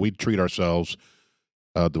head. So we'd treat ourselves.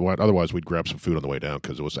 Otherwise, we'd grab some food on the way down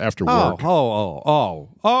because it was after work. Oh.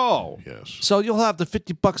 Yes. So you'll have the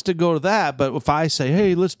 $50 to go to that, but if I say,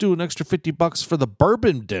 hey, let's do an extra $50 for the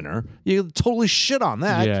bourbon dinner, you totally shit on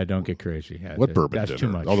that. Yeah, don't get crazy. Yeah, What bourbon That's dinner? too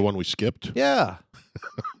much. Oh, the one we skipped? Yeah.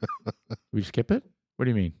 We skip it? What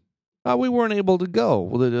do you mean? We weren't able to go.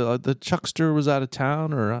 Well, the Chuckster was out of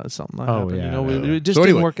town or something like that. Oh, happened. yeah, You know, yeah. it just So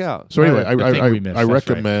didn't anyway- work out. So anyway, The thing we missed, I that's right.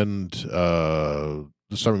 recommend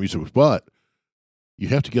the summer music, but you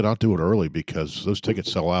have to get out to it early because those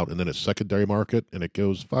tickets sell out, and then it's secondary market, and it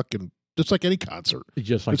goes fucking just like any concert.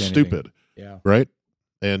 Just like it's anything. stupid, Yeah. right?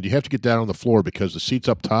 And you have to get down on the floor because the seats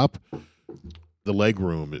up top, the leg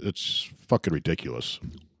room, it's fucking ridiculous.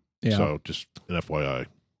 Yeah. So just an FYI.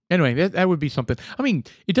 Anyway, that would be something. I mean,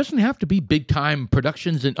 it doesn't have to be big time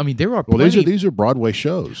productions, and I mean, there are Well, plenty. these are Broadway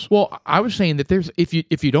shows. Well, I was saying that there's if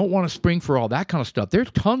you don't want to spring for all that kind of stuff,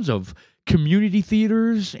 there's tons of community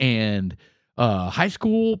theaters and high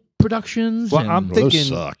school productions. Well, and, I'm Those thinking.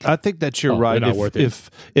 suck. I think that you're Oh, right. they're not worth it.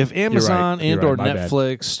 If Amazon You're and right. or My bad.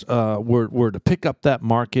 Netflix were to pick up that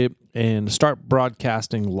market and start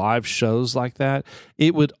broadcasting live shows like that,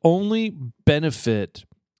 it would only benefit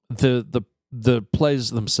the plays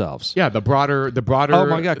themselves. yeah, the broader. Oh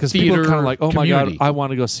my god! Because people are kind of like, oh community. my god, I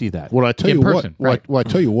want to go see that. Well, I tell In you person, what. right. Well, I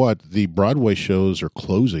tell you what. The Broadway shows are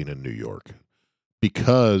closing in New York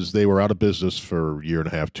because they were out of business for a year and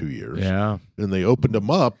a half, 2 years. Yeah. And they opened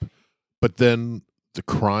them up, but then the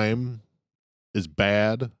crime is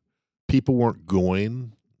bad. People weren't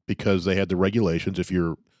going because they had the regulations. If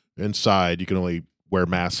you're inside, you can only wear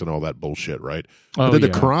masks and all that bullshit, right? But Oh, then yeah.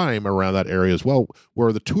 the crime around that area as well,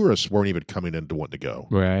 where the tourists weren't even coming in to want to go.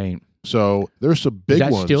 Right. So there's some big Is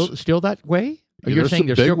that ones. still that way? Yeah, You're saying some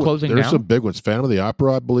they're big still one- closing There's now? some big ones. Phantom of the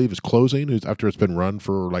Opera, I believe, is closing after it's been run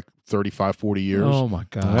for like 35, 40 years. Oh my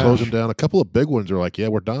god. Closing down. A couple of big ones are like, yeah,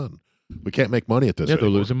 we're done. We can't make money at this Yeah, they're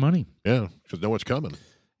anymore. losing money. Yeah, because no one's coming.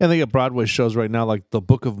 And they got Broadway shows right now, like the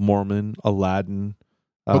Book of Mormon, Aladdin,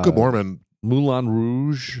 Book of Mormon. Moulin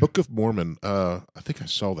Rouge. Book of Mormon. I think I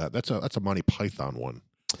saw that. That's a Monty Python one.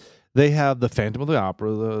 They have the Phantom of the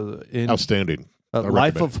Opera, Outstanding. I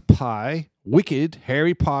Life recommend of Pi, Wicked,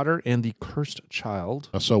 Harry Potter, and the Cursed Child.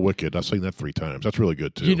 I saw Wicked. I've seen that 3 times. That's really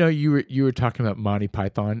good too. You know, you were talking about Monty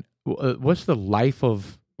Python. What's the Life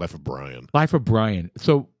of Life of Brian.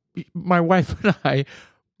 So my wife and I,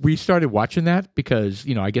 we started watching that because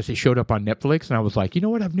I guess it showed up on Netflix, and I was like, you know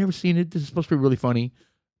what? I've never seen it. This is supposed to be really funny.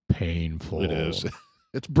 Painful. It is.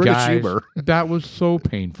 It's British Guys, humor. That was so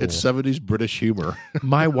painful. It's 70s British humor.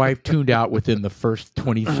 My wife tuned out within the first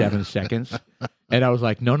 27 seconds, and I was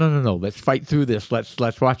like, no, let's fight through this. Let's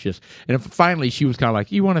watch this. And finally, she was kind of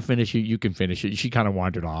like, you want to finish it? You can finish it. She kind of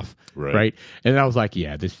wandered off, right? And I was like,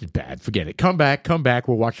 yeah, this is bad. Forget it. Come back.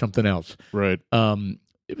 We'll watch something else. Right.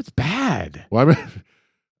 It was bad. Well, I mean,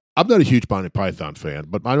 I'm not a huge Monty Python fan,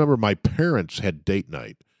 but I remember my parents had date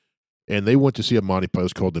night, and they went to see a Monty Python. It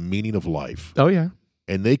was called The Meaning of Life. Oh, yeah.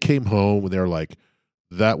 And they came home, and they were like,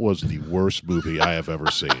 that was the worst movie I have ever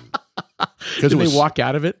seen. Did they walk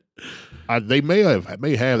out of it? They may have.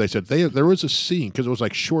 They said there was a scene, because it was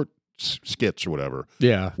like short skits or whatever.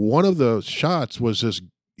 Yeah. One of the shots was this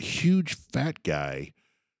huge fat guy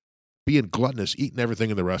being gluttonous, eating everything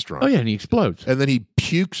in the restaurant. Oh, yeah, and he explodes. And then he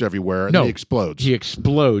pukes everywhere, and No, then he explodes. He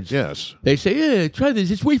explodes. Yes. They say, yeah, try this.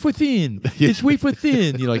 It's wafer thin. It's wafer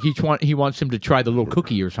thin. Like he wants him to try the little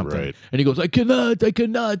cookie or something. Right. And he goes, I cannot.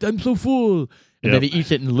 I'm so full. And then he eats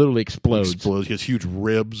it and literally explodes. He has huge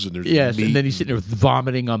ribs, and there's Yes, meat. and then he's sitting there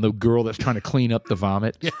vomiting on the girl that's trying to clean up the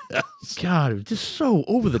vomit. Yes. God, it was just so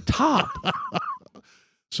over the top.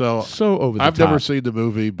 So over the I've top. never seen the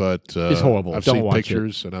movie, but It's horrible. I've Don't seen watch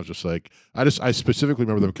pictures, and I was just like, I specifically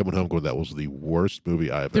remember them coming home going, "That was the worst movie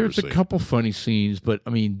I have ever There's a seen." couple funny scenes, but I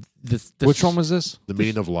mean, this Which one was this? The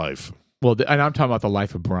Meaning of Life. Well, and I'm talking about the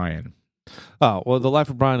Life of Brian. Oh, well, The Life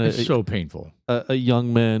of Brian, It's so painful. a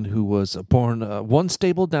young man who was born one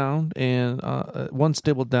stable down and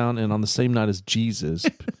on the same night as Jesus.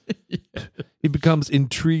 He becomes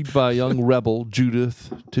intrigued by a young rebel,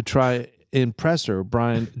 Judith, to try impress her.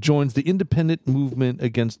 Brian joins the independent movement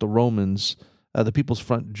against the Romans, the People's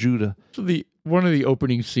Front, Judah. So one of the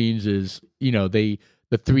opening scenes is the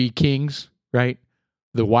 3 kings, right?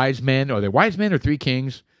 The wise men, or they're wise men or 3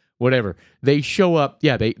 kings, whatever. They show up.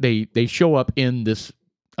 Yeah, they show up in this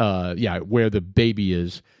where the baby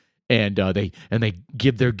is, and they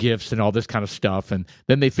give their gifts and all this kind of stuff, and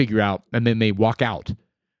then they figure out, and then they walk out,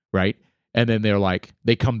 right? And then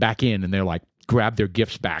they come back in, and they're like, grab their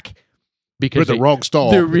gifts back. Because We're in the wrong stall.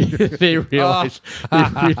 They realize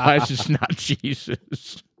it's not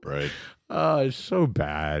Jesus. Right. Oh, it's so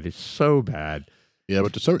bad. It's so bad. Yeah,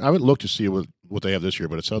 but I haven't looked to see what they have this year,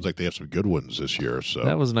 but it sounds like they have some good ones this year. So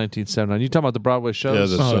That was 1979. You talking about the Broadway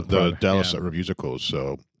shows? yeah, the probably, Dallas yeah. musicals.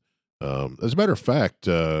 So, as a matter of fact,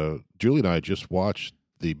 Julie and I just watched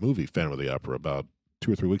the movie Phantom of the Opera about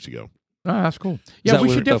 2 or 3 weeks ago. Oh, that's cool. Is Yeah, that we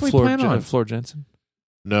with, should definitely Floor, plan on. Floor Jensen?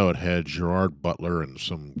 No, it had Gerard Butler and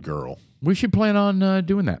some girl. We should plan on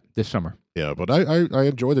doing that this summer. Yeah, but I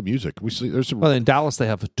enjoy the music. There's some. Well, in Dallas they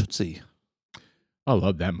have a Tootsie. I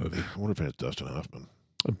love that movie. I wonder if it has Dustin Hoffman.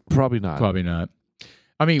 Probably not. Probably not.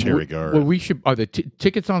 I mean, Terry Guard. we should. Are the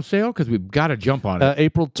tickets on sale? Because we've got to jump on it.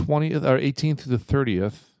 April 20th or 18th through the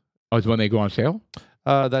 30th. Oh, is when they go on sale?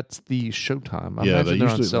 That's the showtime. I Yeah, imagine they're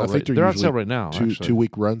on sale. They're on sale right now. actually. 2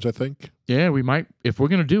 week runs, I think. Yeah, we might. If we're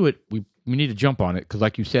going to do it, we need to jump on it because,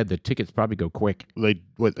 like you said, the tickets probably go quick.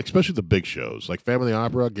 Especially the big shows like Family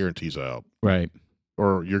Opera guarantees out, Right.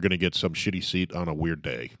 or you're going to get some shitty seat on a weird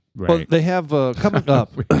day. Right. Well, they have coming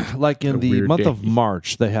up, like in A the weird month day. of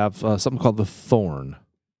March, they have something called the Thorn.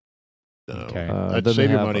 No. Okay. I'd then save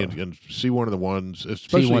they your have, money and see one of the ones,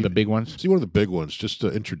 especially See one of the big ones. see one of the big ones, just to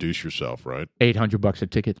introduce yourself, right? $800 a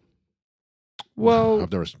ticket. Well,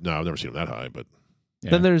 I've never seen them that high, but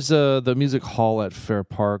Yeah. then there's the Music Hall at Fair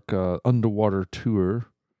Park underwater tour.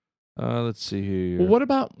 Let's see here. Well,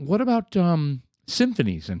 what about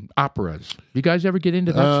symphonies and operas? You guys ever get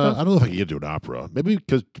into that I stuff? don't know if I can get to an opera.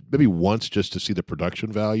 Maybe once just to see the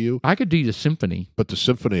production value. I could do the symphony. But the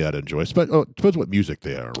symphony I'd enjoy. It depends what music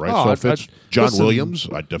they are, right? Oh, So if it's John listen- Williams,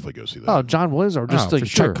 I'd definitely go see that. Oh, John Williams or just Oh, like for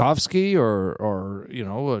sure. Tchaikovsky or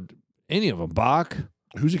any of them. Bach.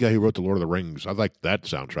 Who's the guy who wrote the Lord of the Rings? I like that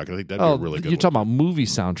soundtrack. I think that'd Oh, be a really good you're one. talking about movie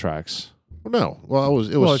soundtracks. Well, no. Well,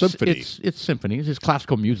 it was symphony. It's symphonies. It's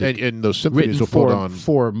classical music And those written symphonies will put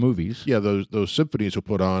for on movies. Yeah, those symphonies will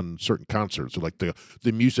put on certain concerts. So like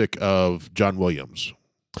the music of John Williams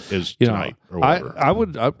is tonight or whatever.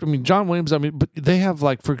 I mean, John Williams. I mean, but they have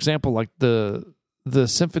like, for example, like the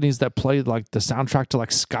symphonies that play like the soundtrack to like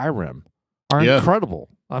Skyrim are Yeah. incredible.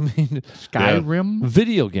 I mean, Skyrim.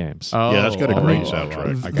 video games. Oh, Yeah, that's got a great oh,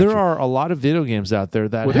 soundtrack. I got There you. are a lot of video games out there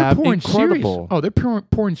that Well, they're have pouring incredible. serious. Oh, they're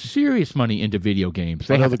pouring serious money into video games.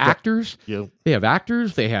 They I know have the guy- actors. Yeah. They have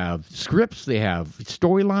actors. They have scripts. They have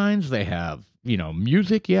storylines. They have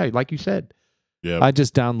music. Yeah, like you said. Yeah. I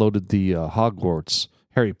just downloaded the Hogwarts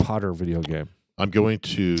Harry Potter video game I'm going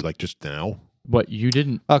to like just now. But you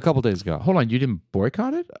didn't. a couple days ago. Hold on. You didn't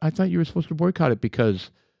boycott it? I thought you were supposed to boycott it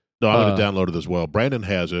because No, I'm going to download it as well. Brandon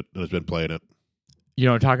has it and has been playing it. you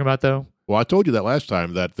know what I'm talking about, though. Well, I told you that last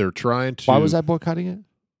time that they're trying to. Why was I boycotting it?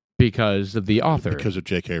 Because of the author. Because of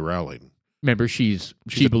J.K. Rowling. Remember, she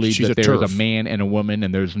She's believes a that there's TERF. a man and a woman,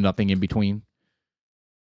 and there's nothing in between.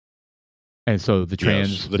 And so the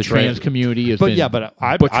Yes, the trans community is. But yeah, but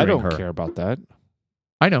I butchering don't her. care about that.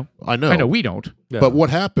 I know. I know. I know. We don't. Yeah. But what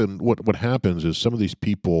happened? What happens is some of these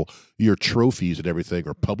people, your trophies and everything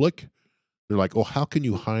are public. They're like, "Oh, how can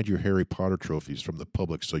you hide your Harry Potter trophies from the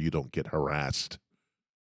public so you don't get harassed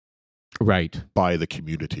Right. by the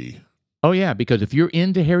community?" Oh yeah, because if you're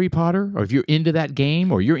into Harry Potter, or if you're into that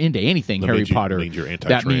game, or you're into anything That Harry means you- Potter, means you're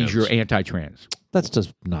that means anti-trans. you're anti-trans, That's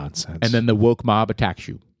just nonsense. and then the woke mob attacks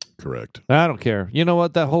you. Correct. I don't care. You know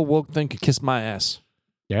what? That whole woke thing could kiss my ass.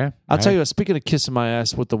 Yeah, I'll tell you what, speaking of kissing my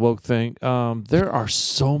ass with the woke thing, there are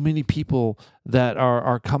so many people that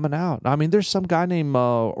are coming out. I mean, there's some guy named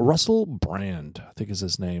Russell Brand, I think is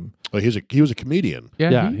his name. Well, he was a comedian.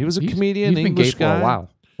 Yeah, he was a comedian, He's been English gay for guy. a while.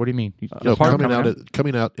 What do you mean? No, Part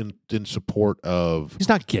coming out in support of He's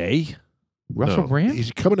not gay. Russell no, Brand?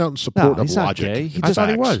 He's coming out in No, support of he's not logic. gay. He I just, thought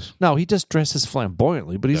he facts. was. no, he just dresses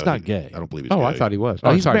flamboyantly, but he's No, not gay. I don't believe he's Oh, gay. I thought he was.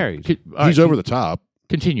 Oh, he's sorry. married. He's over the top.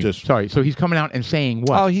 Continue. Just- Sorry. So he's coming out and saying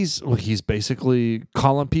what? Oh, he's basically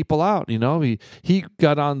calling people out. You know, he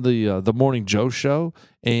got on the Morning Joe show,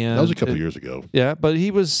 and That was a couple years ago. Yeah, but he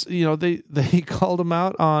was, they called him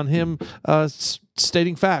out on him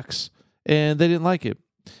stating facts, and they didn't like it.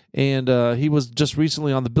 And he was just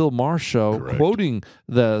recently on the Bill Maher show, Correct. quoting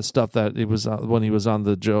the stuff that it was when he was on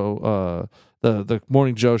the Joe, the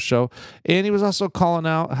Morning Joe show, and he was also calling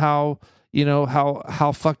out how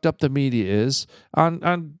how fucked up the media is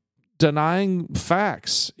on denying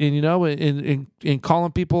facts, and in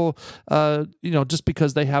calling people just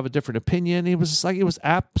because they have a different opinion. It was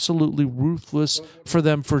absolutely ruthless for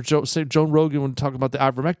them. For Joe Rogan when talking about the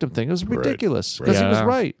ivermectin thing, it was ridiculous because he was Yeah.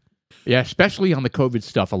 right. Yeah, especially on the COVID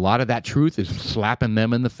stuff. A lot of that truth is slapping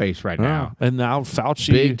them in the face right now. And now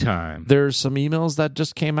Fauci, Big time. There's some emails that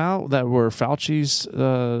just came out that were Fauci's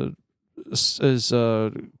is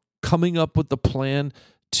coming up with the plan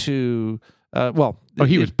to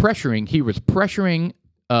He was pressuring.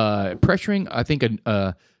 I think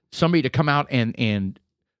somebody to come out and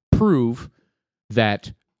prove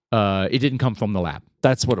that it didn't come from the lab.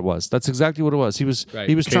 That's what it was. That's exactly what it was. He was Right.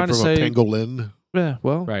 he was Came trying to from say a pangolin. yeah,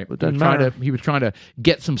 well, Right. it doesn't matter. He was trying to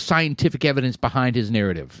get some scientific evidence behind his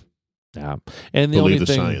narrative. Yeah. And the Believe only the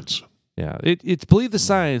thing, science. yeah, it's believe the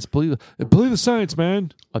science, believe the science,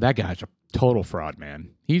 man. Oh, that guy's a total fraud, man.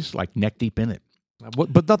 He's like neck deep in it.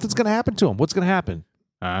 But nothing's going to happen to him. What's going to happen?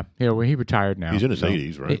 He retired now. He's in his so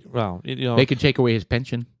 80s, right? They could They could take away his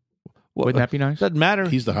pension. Wouldn't that be nice? Doesn't matter.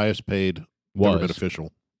 He's the highest paid Never been Was.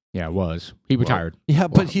 official. Yeah, it was. He retired. Yeah,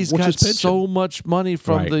 but he's what's got his pension? so much money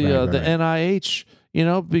from Right, the right, the right.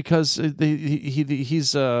 NIH, because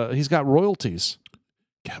he's got royalties.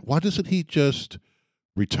 God, why doesn't he just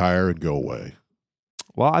retire and go away?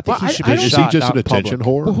 Well, I think Well, he should I be don't- Is shot he just out an in public. attention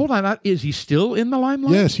whore? Well, hold on. Is he still in the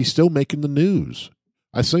limelight? Yes, he's still making the news.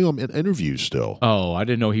 I see him in interviews still. Oh, I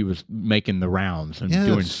didn't know he was making the rounds and Yes.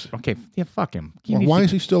 doing. Okay, yeah, fuck him. He Well, needs why to-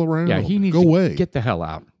 is he still around? Yeah, he needs go to away. get the hell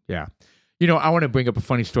out. Yeah. I want to bring up a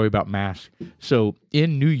funny story about masks. So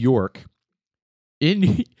in New York,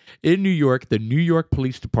 in New York, the New York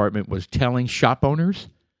Police Department was telling shop owners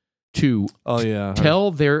to Oh yeah,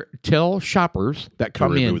 tell shoppers that to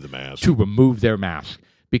come in remove the mask. to remove their mask,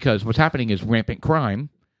 because what's happening is rampant crime.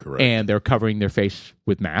 Correct. And they're covering their face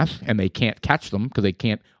with masks, and they can't catch them because they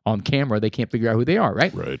can't, on camera, they can't figure out who they are,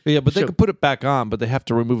 right? Right. yeah, but they So- can put it back on, but they have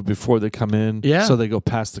to remove it before they come in. Yeah. so they go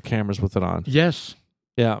past the cameras with it on. Yes.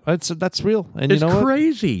 Yeah, that's real. And It's you know what?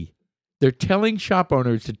 crazy. They're telling shop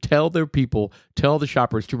owners to tell the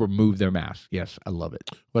shoppers to remove their masks. Yes, I love it.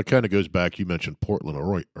 Well, it kind of goes back. You mentioned Portland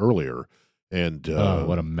earlier, and Oh,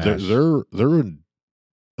 what a mess. They're in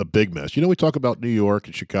a big mess. We talk about New York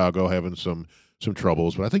and Chicago having some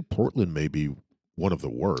troubles, but I think Portland may be one of the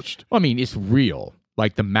worst. Well, I mean, it's real.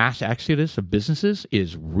 Like the mass exodus of businesses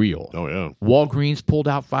is real. Oh yeah. Walgreens pulled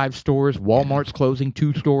out 5 stores. Walmart's closing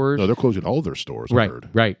 2 stores. No, they're closing all of their stores. I right, heard.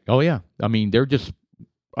 right. Oh, yeah. I mean,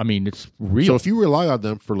 it's real. So if you rely on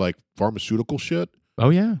them for like pharmaceutical shit, oh,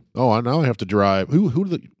 yeah. oh, I now have to drive. Who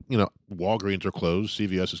do the Walgreens are closed.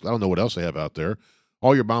 CVS is. I don't know what else they have out there.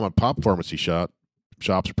 All your mom and pop pharmacy shops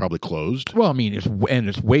are probably closed. Well, I mean, it's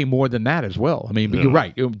way more than that as well. I mean, but Yeah. you're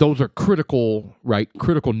right. Those are critical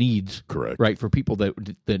needs, Correct. right, for people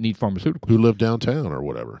that need pharmaceuticals. Who live downtown or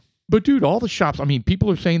whatever. But dude, all the shops. I mean, people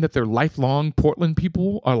are saying that they're lifelong Portland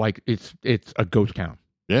people are like it's a ghost town.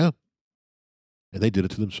 Yeah. And they did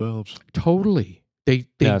it to themselves. Totally. They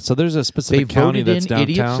Yeah, so there's a they specific county voted that's in downtown.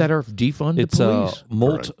 idiots that are defund It's the police.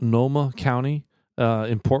 Multnomah County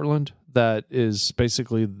in Portland. That is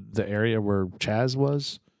basically the area where Chaz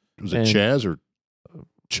was. Was it And- Chaz or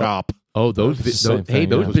Chop? Oh, those It's the same thing,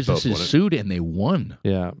 those yeah. Both, businesses wasn't it? sued and they won.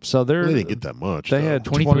 Yeah, so they're They didn't get that much. they though. had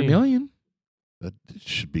 23 million. That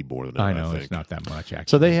should be more than that. I know think. it's not that much actually.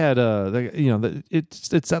 So they had it's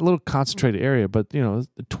that little concentrated area, but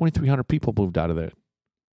 2,300 people moved out of there,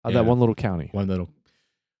 Yeah. that one little county. One little.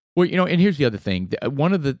 Well, and here's the other thing.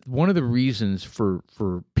 One of the reasons for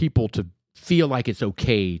people to feel like it's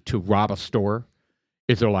okay to rob a store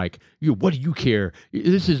is they're like, what do you care?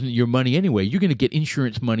 This isn't your money anyway. You're going to get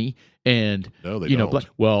insurance money, and No, they don't.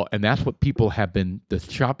 well, and that's what the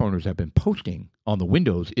shop owners have been posting on the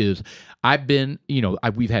windows is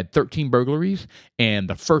we've had 13 burglaries, and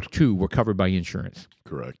the first 2 were covered by insurance,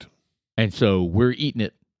 Correct. and so we're eating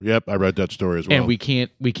it, Yep, I read that story as well. and we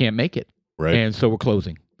can't make it, right. and so we're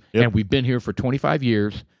closing. Yep. And we've been here for 25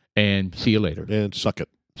 years, and see you later. And suck it.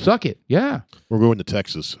 Suck it. Yeah. We're going to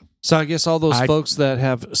Texas. So I guess all those folks that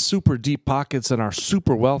have super deep pockets and are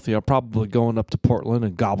super wealthy are probably going up to Portland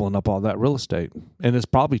and gobbling up all that real estate, and it's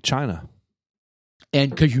probably China. And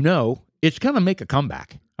because it's going to make a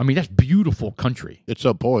comeback. I mean, that's beautiful country. At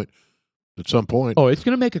some point. Oh, it's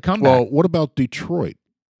going to make a comeback. Well, what about Detroit?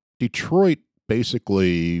 Detroit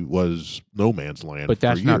basically was no man's land. but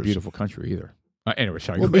that's for not years. beautiful country either. Anyway,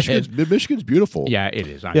 sorry. Well, go ahead. Michigan's beautiful. Yeah, it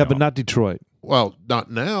is. I Yeah, know. but not Detroit. Well, not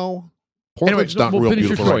now. Anyway, Portland's not we'll real finish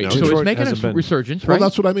beautiful Detroit. right now. So Detroit it's making hasn't a been- resurgence, Well, right?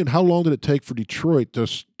 that's what I mean. How long did it take for Detroit to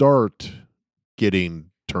start getting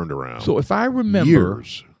turned around? So if I remember,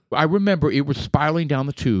 Years. it was spiraling down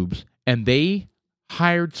the tubes, and they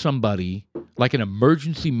hired somebody like an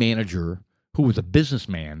emergency manager who was a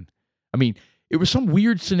businessman. I mean, it was some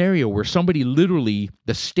weird scenario where somebody literally,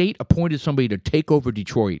 the state appointed somebody to take over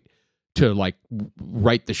Detroit to like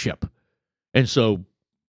right the ship. And so,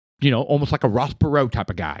 almost like a Ross Perot type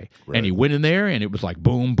of guy. Right. And he went in there and it was like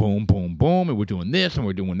boom, boom, boom, boom. And we're doing this and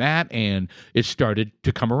we're doing that. And it started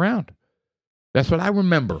to come around. That's what I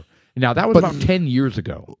remember. Now, that was But- about 10 years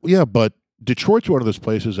ago. Yeah, but Detroit's one of those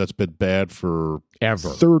places that's been bad for Ever.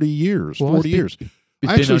 30 years, Well, 40 it's been- years. It's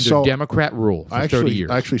I been actually under saw- Democrat rule for 30 years.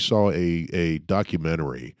 I actually saw a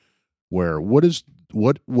documentary where what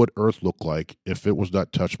would Earth look like if it was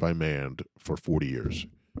not touched by man for 40 years?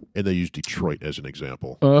 And they used Detroit as an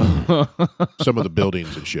example. Some of the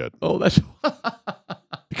buildings and shit. Oh, that's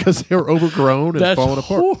Because they were overgrown and that's falling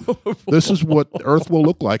apart. horrible. This is what Earth will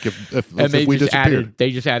look like if And they we just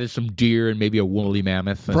disappeared. added some deer and maybe a woolly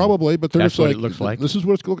mammoth. And Probably, but they're that's just what like, it looks like. This is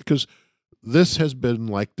what it's going to look because this has been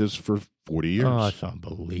like this for 40 years. Oh, that's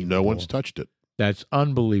unbelievable. No one's touched it. That's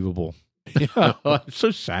unbelievable. It's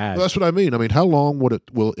so sad. Well, that's what I mean. I mean, how long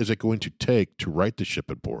is it going to take to right the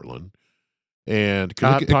ship in Portland? And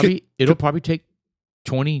it'll probably take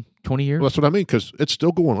 20 years. Well, that's what I mean, because it's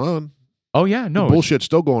still going on. Oh yeah, no, the bullshit's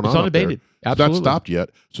still going on. It's unabated. It's not stopped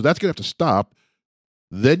yet. So that's going to have to stop.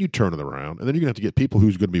 Then you turn it around, and then you're going to have to get people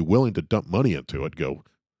who's going to be willing to dump money into it. Go,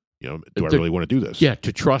 do I really want to do this? Yeah,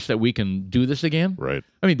 to trust that we can do this again. Right.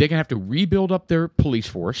 I mean, they're going to have to rebuild up their police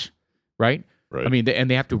force, right? Right. I mean, and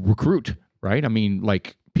they have to recruit, right? I mean,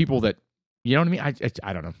 like people that, you know what I mean?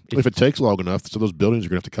 I don't know. If it takes long enough, so those buildings are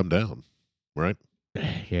going to have to come down, right?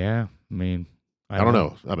 Yeah. I mean, I don't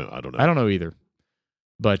know. I mean, I don't know. I don't know either.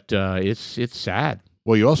 But it's sad.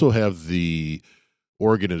 Well, you also have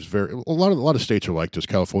Oregon is a lot of states are like this.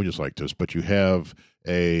 California's like this, but you have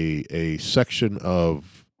a section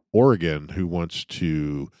of Oregon who wants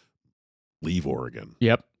to leave Oregon.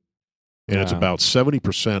 Yep. And it's about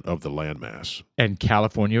 70% of the landmass. And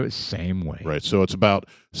California is the same way. Right. So it's about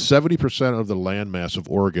 70% of the landmass of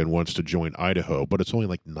Oregon wants to join Idaho, but it's only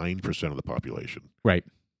like 9% of the population. Right.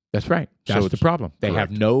 That's right. That's the problem. They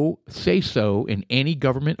have no say-so in any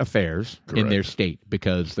government affairs in their state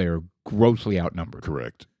because they're grossly outnumbered.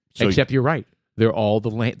 Correct. So except you're right. They're all the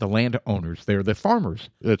landowners. They're the farmers.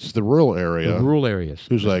 It's the rural area. The rural areas.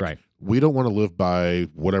 Who's like, we don't want to live by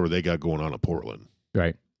whatever they got going on in Portland.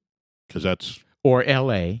 Right. Because that's... Or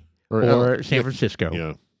L.A. Or San Francisco.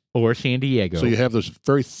 Yeah. Or San Diego. So you have this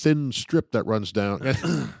very thin strip that runs down.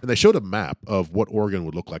 And they showed a map of what Oregon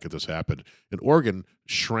would look like if this happened. And Oregon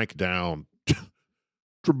shrank down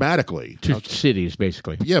dramatically. To cities,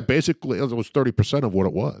 basically. Yeah, basically. It was 30% of what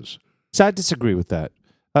it was. So I disagree with that.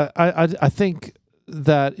 I think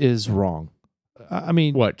that is wrong. I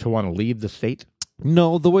mean... What, to want to leave the state?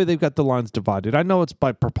 No, the way they've got the lines divided. I know it's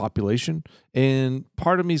per population, and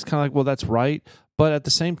part of me is kind of like, well, that's right. But at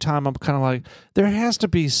the same time, I'm kind of like, there has to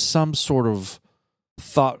be some sort of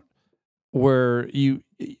thought where you,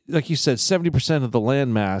 like you said, 70% of the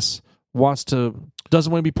land mass doesn't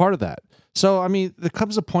want to be part of that. So, I mean, there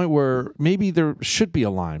comes a point where maybe there should be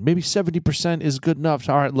a line. Maybe 70% is good enough.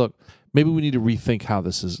 All right, look, maybe we need to rethink how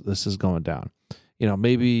this is going down.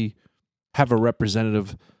 Maybe have a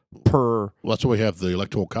representative per... Well, that's why we have the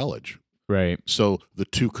Electoral College. Right. So the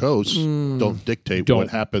two coasts don't dictate what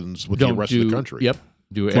happens with the rest of the country. Yep.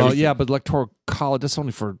 Do it. Well, yeah, but Electoral College, that's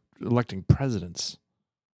only for electing presidents.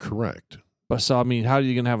 Correct. But so, I mean, how are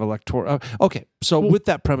you going to have electoral... okay, so with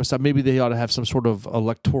that premise, maybe they ought to have some sort of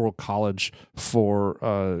Electoral College for...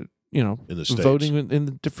 in the states. Voting in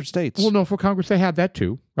the different states. Well, no, for Congress, they have that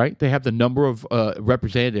too, right? They have the number of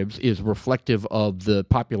representatives is reflective of the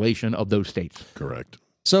population of those states. Correct.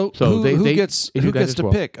 So who gets to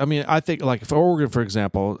pick? I mean, I think like for Oregon, for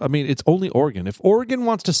example, I mean, it's only Oregon. If Oregon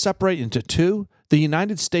wants to separate into two, the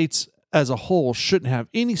United States as a whole shouldn't have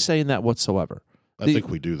any say in that whatsoever. I think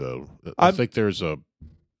we do, though. I think there's a...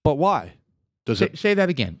 But why? Say that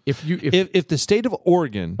again. If the state of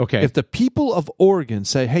Oregon, okay, if the people of Oregon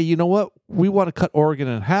say, hey, you know what? We want to cut Oregon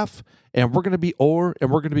in half, and we're going to be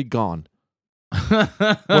and we're going to be gone.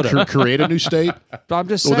 Create a new state? I'm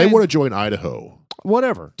just saying. Well, they want to join Idaho.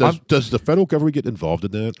 Whatever. Does the federal government get involved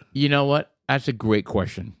in that? You know what? That's a great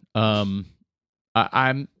question. I'm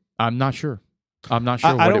not sure. I'm not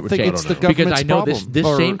sure what it would take. It's the government's because I know problem.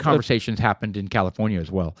 this same conversation's happened in California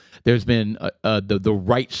as well. There's been the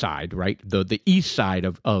right side, right? The east side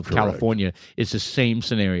of California is the same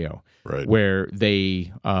scenario, right? Where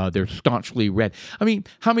they're staunchly red. I mean,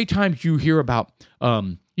 how many times you hear about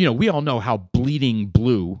we all know how bleeding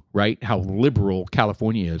blue, right? How liberal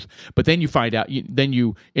California is. But then you find out,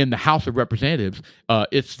 in the House of Representatives,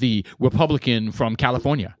 it's the Republican from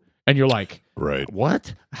California. And you're like, right?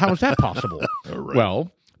 What? How is that possible? Right.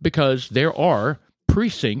 Well, because there are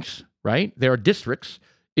precincts, right? There are districts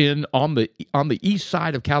on the east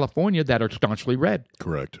side of California that are staunchly red.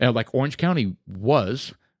 Correct. And like Orange County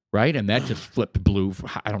was, right? And that just flipped blue.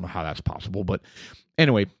 I don't know how that's possible, but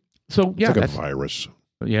anyway. So yeah, it's like a virus.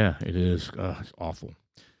 Yeah, it is. It's awful.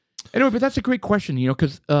 Anyway, but that's a great question,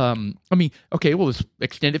 because okay, well, let's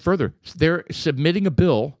extend it further. They're submitting a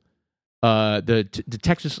bill. The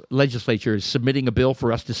Texas legislature is submitting a bill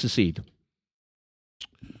for us to secede,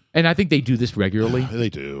 and I think they do this regularly. They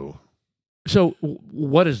do. So,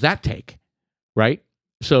 what does that take, right?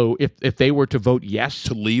 So, if they were to vote yes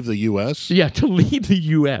to leave the U.S., to leave the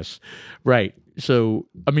U.S., right? So,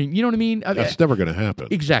 I mean, you know what I mean? That's never going to happen.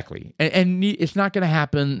 Exactly, and it's not going to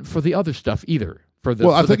happen for the other stuff either. For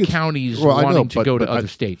the counties wanting to go to other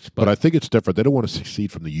states, but I think it's different. They don't want to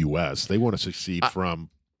secede from the U.S. They want to secede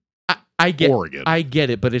from. Oregon. I get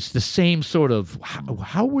it, but it's the same sort of.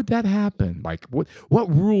 How would that happen? Like, what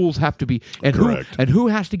rules have to be, and Correct. who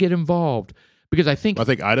has to get involved? Because I think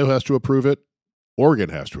Idaho has to approve it. Oregon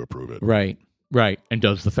has to approve it. right. And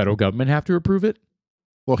does the federal government have to approve it?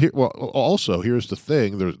 Well, also here's the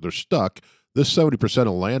thing: they're stuck. This 70% of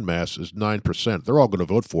landmass is 9%. They're all going to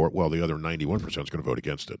vote for it, while the other 91% is going to vote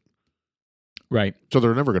against it. Right. So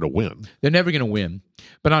they're never going to win. They're never going to win.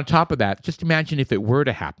 But on top of that, just imagine if it were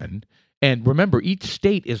to happen. And remember, each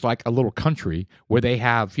state is like a little country where they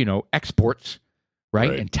have, exports,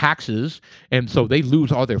 right? And taxes. And so they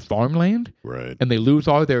lose all their farmland. Right. And they lose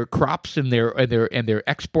all their crops and their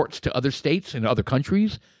exports to other states and other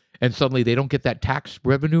countries. And suddenly they don't get that tax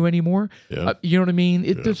revenue anymore. Yeah. You know what I mean?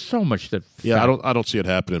 There's so much that. Yeah, I don't see it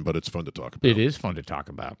happening, but it's fun to talk about. It is fun to talk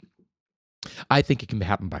about. I think it can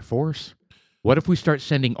happen by force. What if we start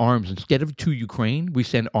sending arms instead of to Ukraine? We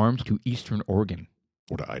send arms to Eastern Oregon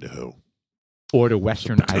Or to Idaho. or to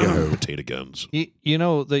Western Idaho. Potato guns.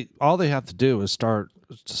 All they have to do is start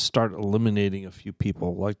eliminating a few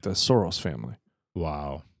people, like the Soros family.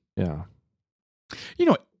 Wow. Yeah.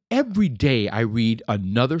 Every day I read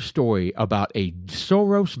another story about a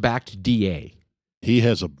Soros-backed DA. He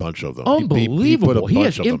has a bunch of them. Unbelievable. He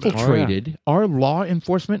has bunch of them in. infiltrated our law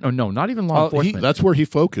enforcement. Or no, not even law enforcement. That's where he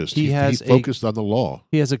focused. He focused on the law.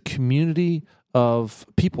 He has a community of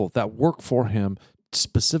people that work for him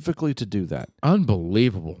specifically to do that.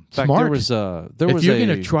 Unbelievable. In fact, Smart. if you're going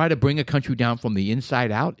to try to bring a country down from the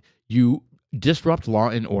inside out, you disrupt law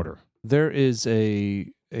and order. There is a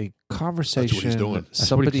conversation doing. that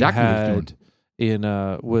somebody exactly what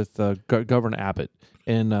had with Governor Abbott,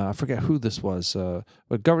 and I forget who this was.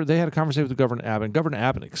 But they had a conversation with Governor Abbott, and Governor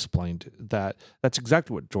Abbott explained that that's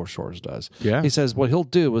exactly what George Soros does. Yeah. He says what he'll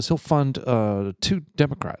do is he'll fund 2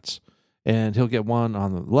 Democrats, and he'll get one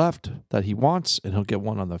on the left that he wants, and he'll get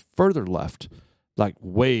one on the further left, like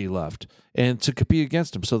way left, and to compete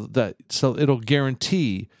against him. So it'll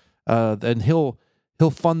guarantee, and he'll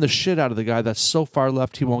fund the shit out of the guy that's so far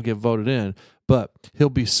left he won't get voted in, but he'll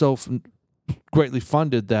be so greatly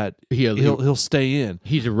funded that he'll stay in.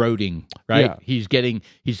 He's eroding, right? Yeah. He's getting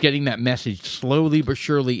that message slowly but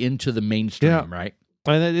surely into the mainstream, right?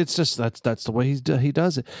 And it's just that's the way he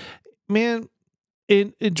does it, man.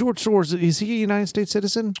 In George Soros, is he a United States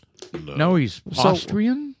citizen? No, he's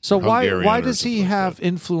Austrian. So why Hungarian does he have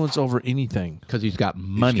influence over anything? Because he's got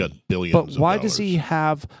money. He's got billions. But why of does dollars. he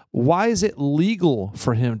have? Why is it legal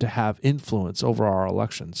for him to have influence over our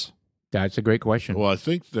elections? That's a great question. Well, I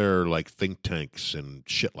think they're like think tanks and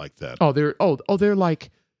shit like that. They're like,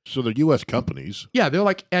 So they're U.S. companies. yeah, they're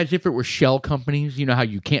like as if it were shell companies. You know how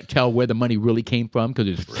you can't tell where the money really came from because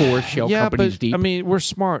it's 4 shell companies deep. I mean, we're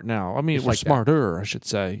smart now. I mean, It's we're like that. smarter, I should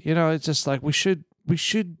say. It's just like we should.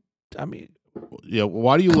 I mean, Yeah.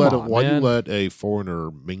 Why do you Come let on, why do you man. let a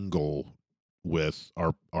foreigner mingle with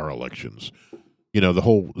our elections? The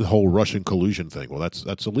whole Russian collusion thing. Well,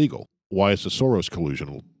 that's illegal. Why is the Soros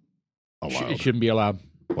collusion allowed? It shouldn't be allowed.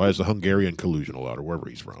 Why is the Hungarian collusion allowed, or wherever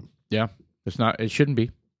he's from? Yeah, it's not. It shouldn't be.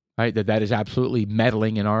 Right, that is absolutely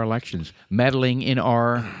meddling in our elections, meddling in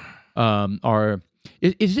our.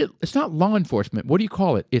 Is it? It's not law enforcement. What do you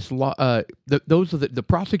call it? It's law. Those are the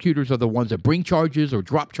prosecutors are the ones that bring charges or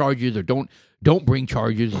drop charges or don't bring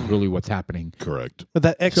charges. Is really what's happening. Correct. but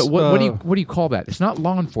that So what do you call that? It's not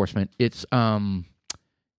law enforcement. It's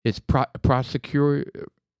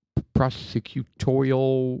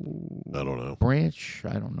prosecutorial I don't know. branch.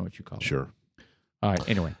 I don't know what you call it. Sure. All right.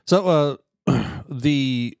 Anyway, So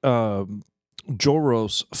the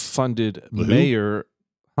Joros funded The who? mayor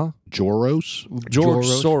Joros? George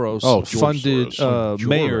Joros? Soros Oh, George funded Soros.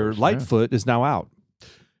 mayor Joros, Lightfoot is now out.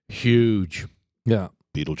 huge. Yeah,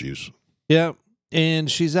 Beetlejuice. yeah, and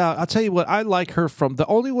she's out. I'll tell you what, I like her from the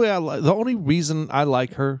only reason I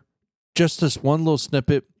like her, just this one little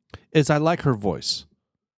snippet, is I like her voice.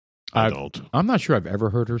 I don't. I'm not sure I've ever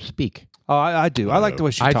heard her speak. Oh, I do. I like the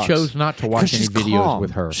way she I talks. chose not to watch 'Cause any she's videos calm.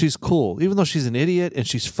 with her. She's cool, even though she's an idiot and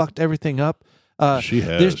she's fucked everything up. She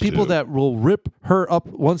has. There's people too. that will rip her up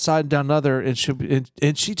one side and down another, and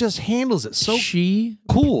she just handles it so she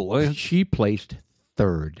cool. she placed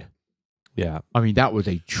third. Yeah, I mean, that was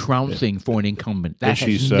a trouncing for an incumbent. That And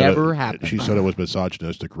she has said never it, happened. She said it was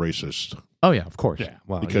misogynistic, racist, Oh yeah, of course.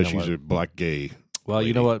 well, because she's a black gay. well,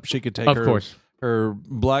 you know what? She could take Of her course. her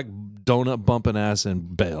black donut bumping ass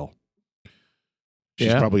and bail. She's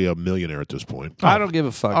Yeah. probably a millionaire at this point. I don't give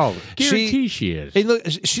a fuck. Oh, guarantee she is. Hey, look,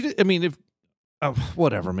 she. I mean, if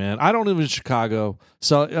whatever, man. I don't live in Chicago,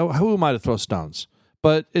 so who am I to throw stones?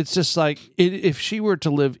 But it's just like if she were to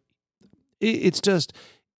live, it's just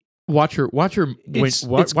Watch her. It's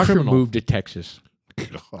Watch her criminal. move to Texas.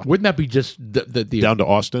 God. Wouldn't that be just the Down to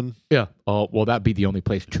Austin? yeah? Oh, well, that'd be the only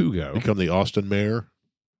place to go. Become the Austin mayor?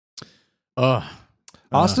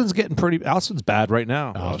 Austin's Austin's bad right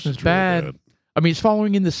now. Austin's really bad. I mean, it's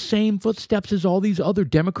following in the same footsteps as all these other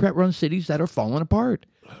Democrat-run cities that are falling apart.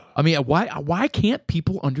 I mean, why can't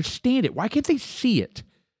people understand it? Why can't they see it?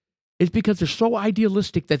 It's because they're so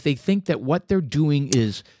idealistic that they think that what they're doing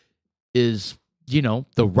is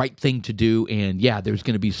the right thing to do. And yeah, there's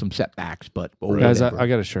going to be some setbacks, but Guys, I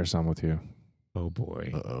got to share something with you. oh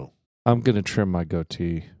boy, Uh-oh. I'm going to trim my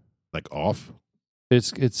goatee. Like off?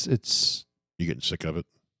 It's You getting sick of it?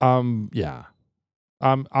 yeah.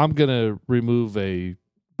 I'm going to remove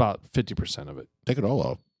about 50% of it. Take it all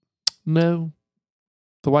off. No.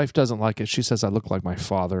 The wife doesn't like it. She says I look like my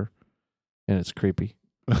father, and it's creepy.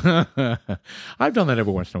 I've done that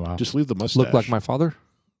every once in a while. Just leave the mustache. Look like my father?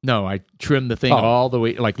 No, I trim the thing all the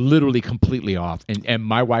way, like literally completely off. And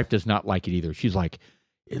my wife does not like it either. She's like,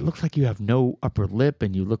 it looks like you have no upper lip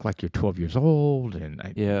and you look like you're 12 years old. And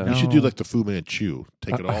You should do like the Fu Manchu.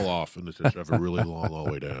 Take it all off and just have a really long all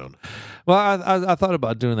the way down. Well, I thought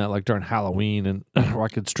about doing that like during Halloween, and where I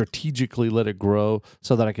could strategically let it grow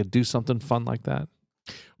so that I could do something fun like that.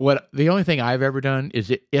 The only thing I've ever done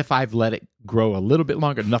is if I've let it grow a little bit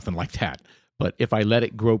longer, nothing like that. But if I let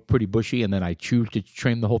it grow pretty bushy and then I choose to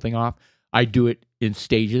trim the whole thing off, I do it in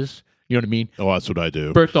stages. You know what I mean? Oh, that's what I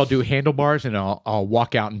do. First, I'll do handlebars, and I'll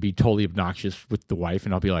walk out and be totally obnoxious with the wife,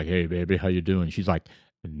 and I'll be like, "Hey, baby, how you doing?" She's like,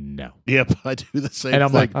 "No." Yep, I do the same And I'm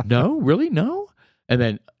thing. like, "No, really, no." And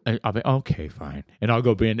then I'll be okay, fine, and I'll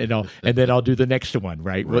go in and then I'll do the next one,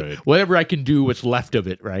 right? Right. Whatever I can do, what's left of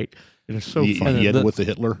it, right? And it's so You fun. hit it with the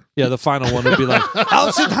Hitler? Yeah, the final one would be like,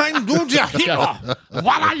 Außenheim, du hier.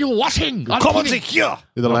 What are you watching? Kommen Sie hier.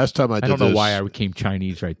 The last time I did I don't know this, why I became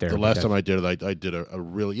Chinese right there. The last time I did it, I did a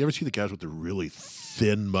really... You ever see the guys with the really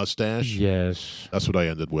thin mustache? Yes. That's what I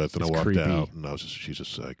ended with, and It's I walked creepy. out, and she's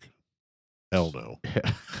just like, hell no.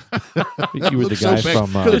 You were the So guy bad.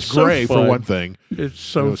 from... 'Cause it's It's so gray for fun. one thing. It's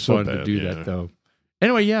so It was so fun to bad, do yeah. that, though.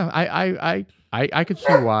 Anyway, yeah, I could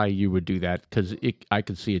see why you would do that, because I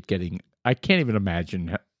could see it getting... I can't even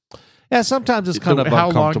imagine Yeah, sometimes it's kind of how long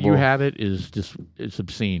uncomfortable. you have it is just it's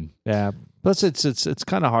obscene. Yeah, plus it's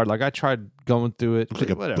kind of hard. Like I tried going through it. Looks like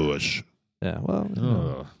a Whatever. bush, Yeah, well,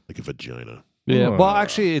 Ugh. like a vagina. yeah. Ugh. Well,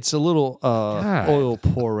 actually, it's a little God. oil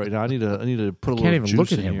pour right now. I need to put a little Can't even juice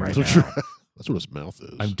look at in him here. right That's now. what, that's what his mouth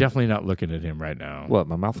is. I'm definitely not looking at him right now. What?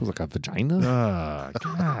 My mouth looks like a vagina. Oh,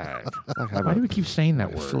 God. Like I have Why a do we keep saying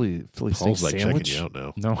that word? Philly steak Paul's like checking sandwich. you out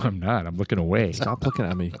now. No, I'm not. I'm looking away. Stop looking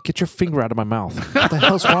at me. Get your finger out of my mouth. What the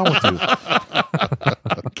hell's wrong with you?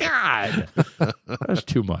 God. That's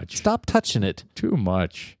too much. Stop touching it. Too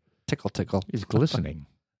much. Tickle, tickle. It's glistening.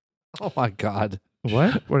 Oh my God.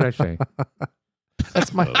 What? What did I say?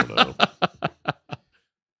 That's my. I don't know.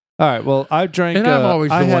 All right. Well, I drank. And I'm always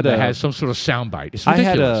the I one had that a- has some sort of soundbite. It's I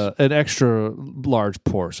had ridiculous. an extra large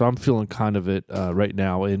pour, so I'm feeling kind of it right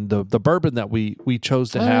now. And the bourbon that we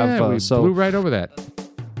chose to have, we so blew right over that.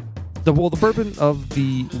 the bourbon of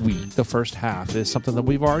the week, the first half, is something that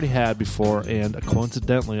we've already had before, and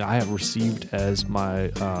coincidentally, I have received as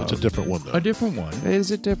my. It's a different one, though. A different one.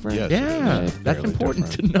 Is it different? Yes, Yeah, it is. that's Fairly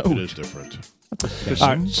important to different. know. It is different. All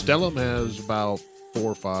right. Stellum has about 4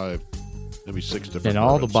 or 5, maybe 6 different And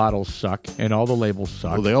all the bourbons. bottles suck, and all the labels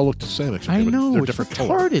suck. Well, they all look the same, except I they're know, it's different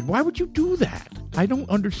color. retarded. Why would you do that? I don't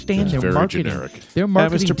understand It's their very marketing. generic. Their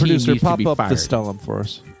marketing Mr. team Producer, needs to pop be up fired. the Stellum for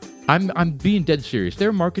us. I'm being dead serious.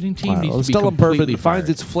 Their marketing team All right, needs well, to be Stellum completely Bourbon finds fired.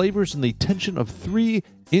 its flavors in the tension of 3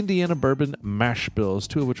 Indiana bourbon mash bills,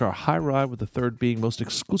 2 of which are high rye, with the third being most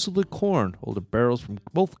exclusively corn. Older barrels from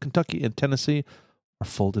both Kentucky and Tennessee are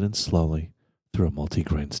folded in slowly through a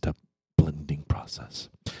multi-grain step blending process.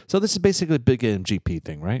 So this is basically a big MGP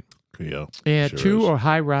thing, right? Yeah, Yeah, sure 2 is. are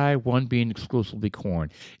high rye, 1 being exclusively corn.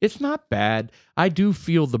 It's not bad. I do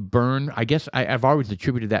feel the burn. I guess I've always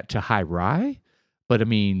attributed that to high rye, but I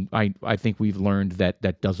mean, I think we've learned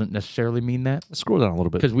that doesn't necessarily mean that, Scroll down a little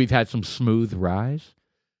bit. because we've had some smooth ryes.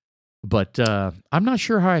 But I'm not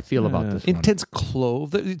sure how I feel about this one. Intense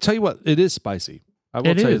clove. Tell you what, it is spicy. I will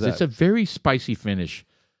It tell you is. that. It's a very spicy finish.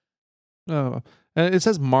 It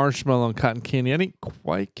says marshmallow and cotton candy. I didn't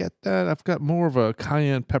quite get that. I've got more of a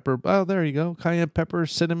cayenne pepper. Oh, there you go. Cayenne pepper,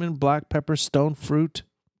 cinnamon, black pepper, stone fruit.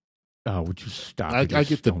 Oh, would you stop? I with your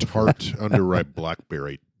get the stone tart, fruit? underripe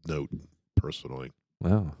blackberry note, personally.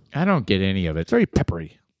 Wow. I don't get any of it. It's very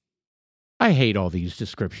peppery. I hate all these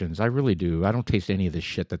descriptions. I really do. I don't taste any of the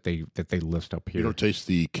shit that they list up You here. don't taste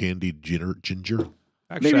the candied ginger?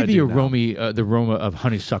 Actually, Maybe I the do now. aroma of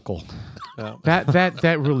honeysuckle. Yeah.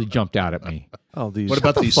 That really jumped out at me. Oh, these. What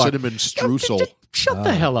about the fuck? cinnamon streusel? Shut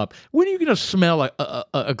the hell up. When are you going to smell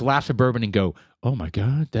a glass of bourbon and go, oh my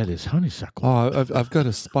God, that is honeysuckle? Oh, I've got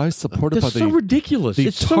a spice supported That's by so ridiculous. the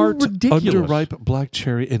It's tart, so ridiculous. underripe black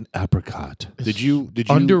cherry and apricot. Did you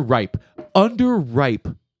Underripe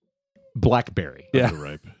blackberry. Yeah.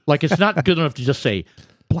 Underripe. Like it's not good enough to just say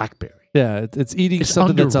blackberry. Yeah, it's eating It's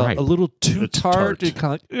something that's a underripe. little too It's tart. tart. And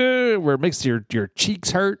kind of like, where it makes your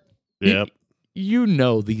cheeks hurt. Yep. You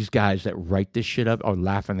know these guys that write this shit up are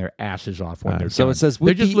laughing their asses off when they're So done. it says,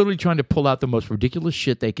 they're just literally trying to pull out the most ridiculous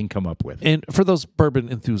shit they can come up with. And for those bourbon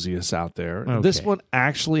enthusiasts out there, this Okay. one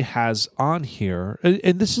actually has on here,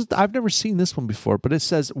 and this is, I've never seen this one before, but it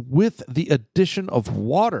says, with the addition of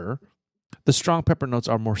water, the strong pepper notes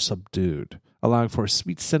are more subdued, allowing for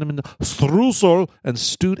sweet cinnamon, streusel, and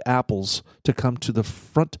stewed apples to come to the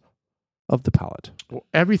front of the palate. Well,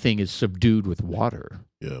 everything is subdued with water.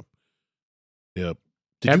 Yeah. Yep.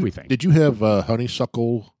 Everything. Did you have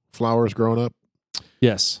honeysuckle flowers growing up?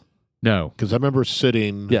 Yes. No. Because I remember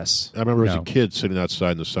sitting. Yes. I remember as No. a kid sitting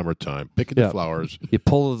outside in the summertime, picking Yeah. the flowers. You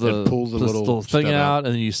pull the little thing stem out,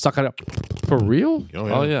 and then you suck it up. For real?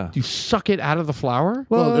 Oh, yeah. You suck it out of the flower?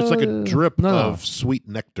 Well, it's like a drip no. of sweet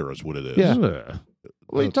nectar, is what it is. Yeah. Ugh.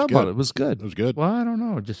 What are you It's talking good. about? It was good. It was good. Well, I don't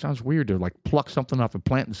know. It just sounds weird to like pluck something off a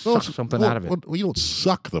plant and suck something out of it. Well, you don't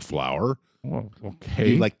suck the flower. Well,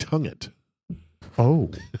 okay. You like tongue it.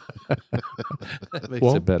 Oh. That makes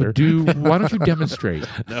Well, it better. why don't you demonstrate?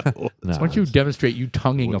 No. No. Why don't you demonstrate you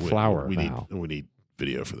tonguing a flower? We now? need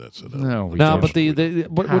video for that. So No, we No, don't.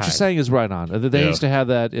 but what you're God. saying is right on. They Yeah. used to have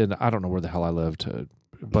that in, I don't know where the hell I lived,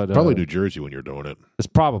 but Probably New Jersey when you're doing it. it's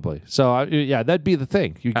probably. So yeah, that'd be the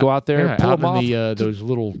thing. You go out there, Yeah, pull out them off. in the those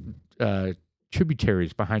little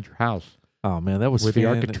tributaries behind your house. Oh man, that was Where the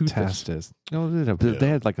fantastic. No, they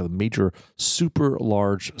had like a major, super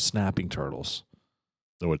large snapping turtles.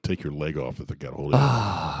 That would take your leg off if it got hold of you.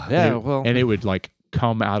 Ah, yeah. And it, Well, and it would like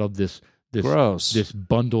come out of this gross. this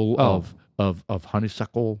bundle Oh. of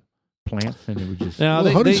honeysuckle plants, and it would just Now,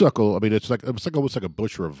 Well, honeysuckle. I mean, it's like almost like a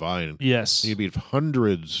bush or a vine. yes, You need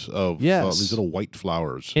hundreds of Yes. these little white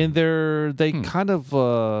flowers. and they kind of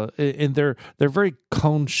and they're very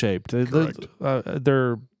cone shaped. Correct.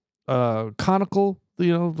 They're conical.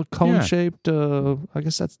 You know, the cone Yeah. shaped. I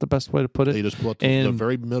guess that's the best way to put They it. just pull out the And-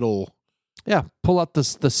 very middle. Yeah, pull out the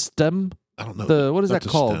stem. I don't know. What is not that the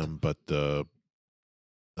called? Stem, but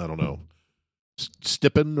I don't know.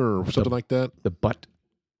 Stippin or something like that. the butt.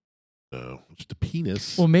 No, it's the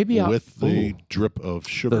penis. Well, maybe with the ooh. drip of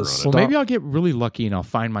sugar The on stalk. it. Well, maybe I'll get really lucky and I'll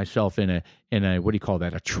find myself in a what do you call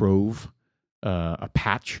that? A trove, a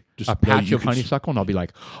patch Just- a no, patch you of could s- honeysuckle, and I'll be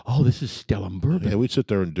like, oh, this is Stellum bourbon. Yeah, we'd sit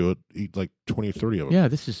there and do it, eat like 20 or 30 of them. Yeah,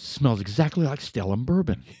 smells exactly like Stellum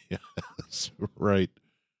bourbon. That's right.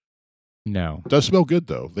 No. It does smell good,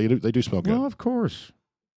 though. They do smell good. Well, of course.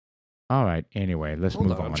 All right. Anyway, let's Hold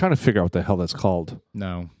move on, on. I'm trying to figure out what the hell that's called.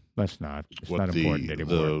 No, let's not. It's What not important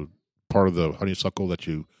anymore. the part of the honeysuckle that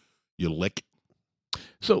you lick.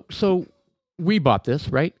 So we bought this,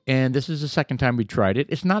 right? And this is the second time we tried it.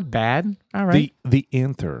 It's not bad. All right. The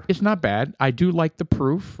anther. It's not bad. I do like the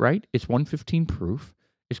proof, right? It's 115 proof.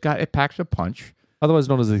 It packs a punch. Otherwise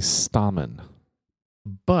known as a stamen.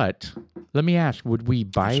 But let me ask, would we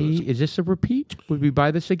buy is this a repeat? Would we buy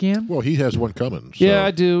this again? Well, he has one coming. So. Yeah, I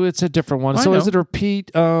do. It's a different one. I So know. is it a repeat?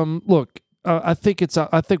 Look, I think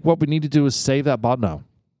I think what we need to do is save that bottle. No,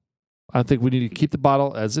 I think we need to keep the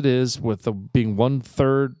bottle as it is, with the being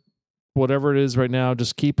 1/3, whatever it is right now.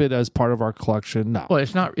 Just keep it as part of our collection. No. Well,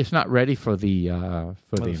 it's not ready for the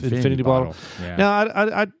infinity bottle. Yeah.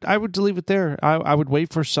 No, I would leave it there. I would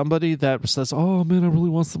wait for somebody that says, "Oh man, I really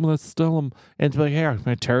want some of that Stellum," and to be like, "Here, I'm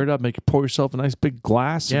gonna tear it up, make you pour yourself a nice big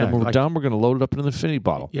glass, Yeah, and then when we're like- done, we're gonna load it up in an infinity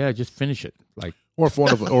bottle." Yeah, just finish it. Like Or if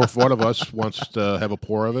one of us wants to have a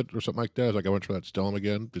pour of it or something like that, it's like I went for that Stellum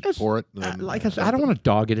again, just pour it. And then, like I said, I don't want to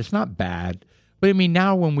dog it. It's not bad. But I mean,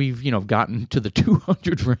 now when we've gotten to the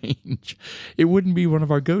 200 range, it wouldn't be one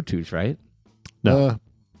of our go-tos, right? No.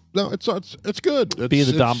 No, it's good. Be in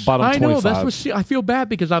the bottom I 25. know that's what I feel bad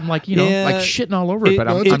because I'm like Yeah, like shitting all over it, but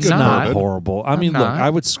I'm it's not not. horrible. I I'm mean, look, not. I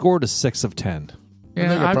would score it a 6 of 10. I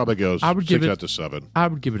think it probably goes I would 6 give it- out to 7. I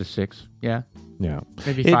would give it a 6. Yeah, Yeah,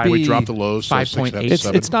 maybe It'd 5. be- We dropped the lows, so 6 out to 5.8.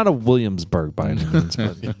 7. it's not a Williamsburg by any means,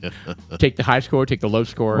 but Take the high score, take the low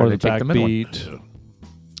score, or and the then take the middle one. backbeat.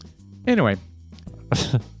 Yeah. Anyway,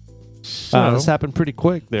 so. This happened pretty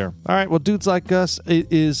quick there. All right, well, Dudes Like Us, it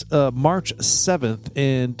is March 7th,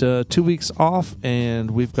 and 2 weeks off,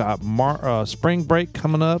 and we've got spring break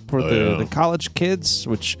coming up for the college kids,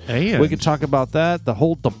 which we could talk about that. The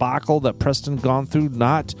whole debacle that Preston gone through,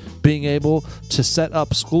 not being able to set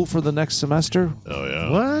up school for the next semester. Oh, yeah.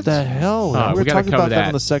 What the hell? we We're talking about that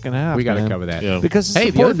in the that. second half. We got to man. cover that. Yeah. Because Hey,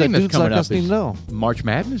 it's the other important thing that that's Dudes coming Like up Us need to is know. March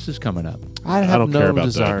Madness is coming up. I have don't care no about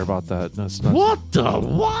desire that. about that. No, it's not. What the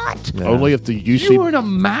what? Yeah. Only if the You're UC in a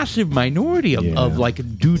massive minority of like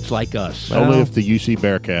dudes like us. only if the UC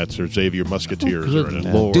Bearcats or Xavier Musketeers are in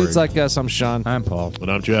it. Lord. Dudes Like Us, I'm Sean. I'm Paul.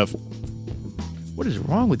 And I'm Jeff. What is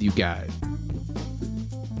wrong with you guys?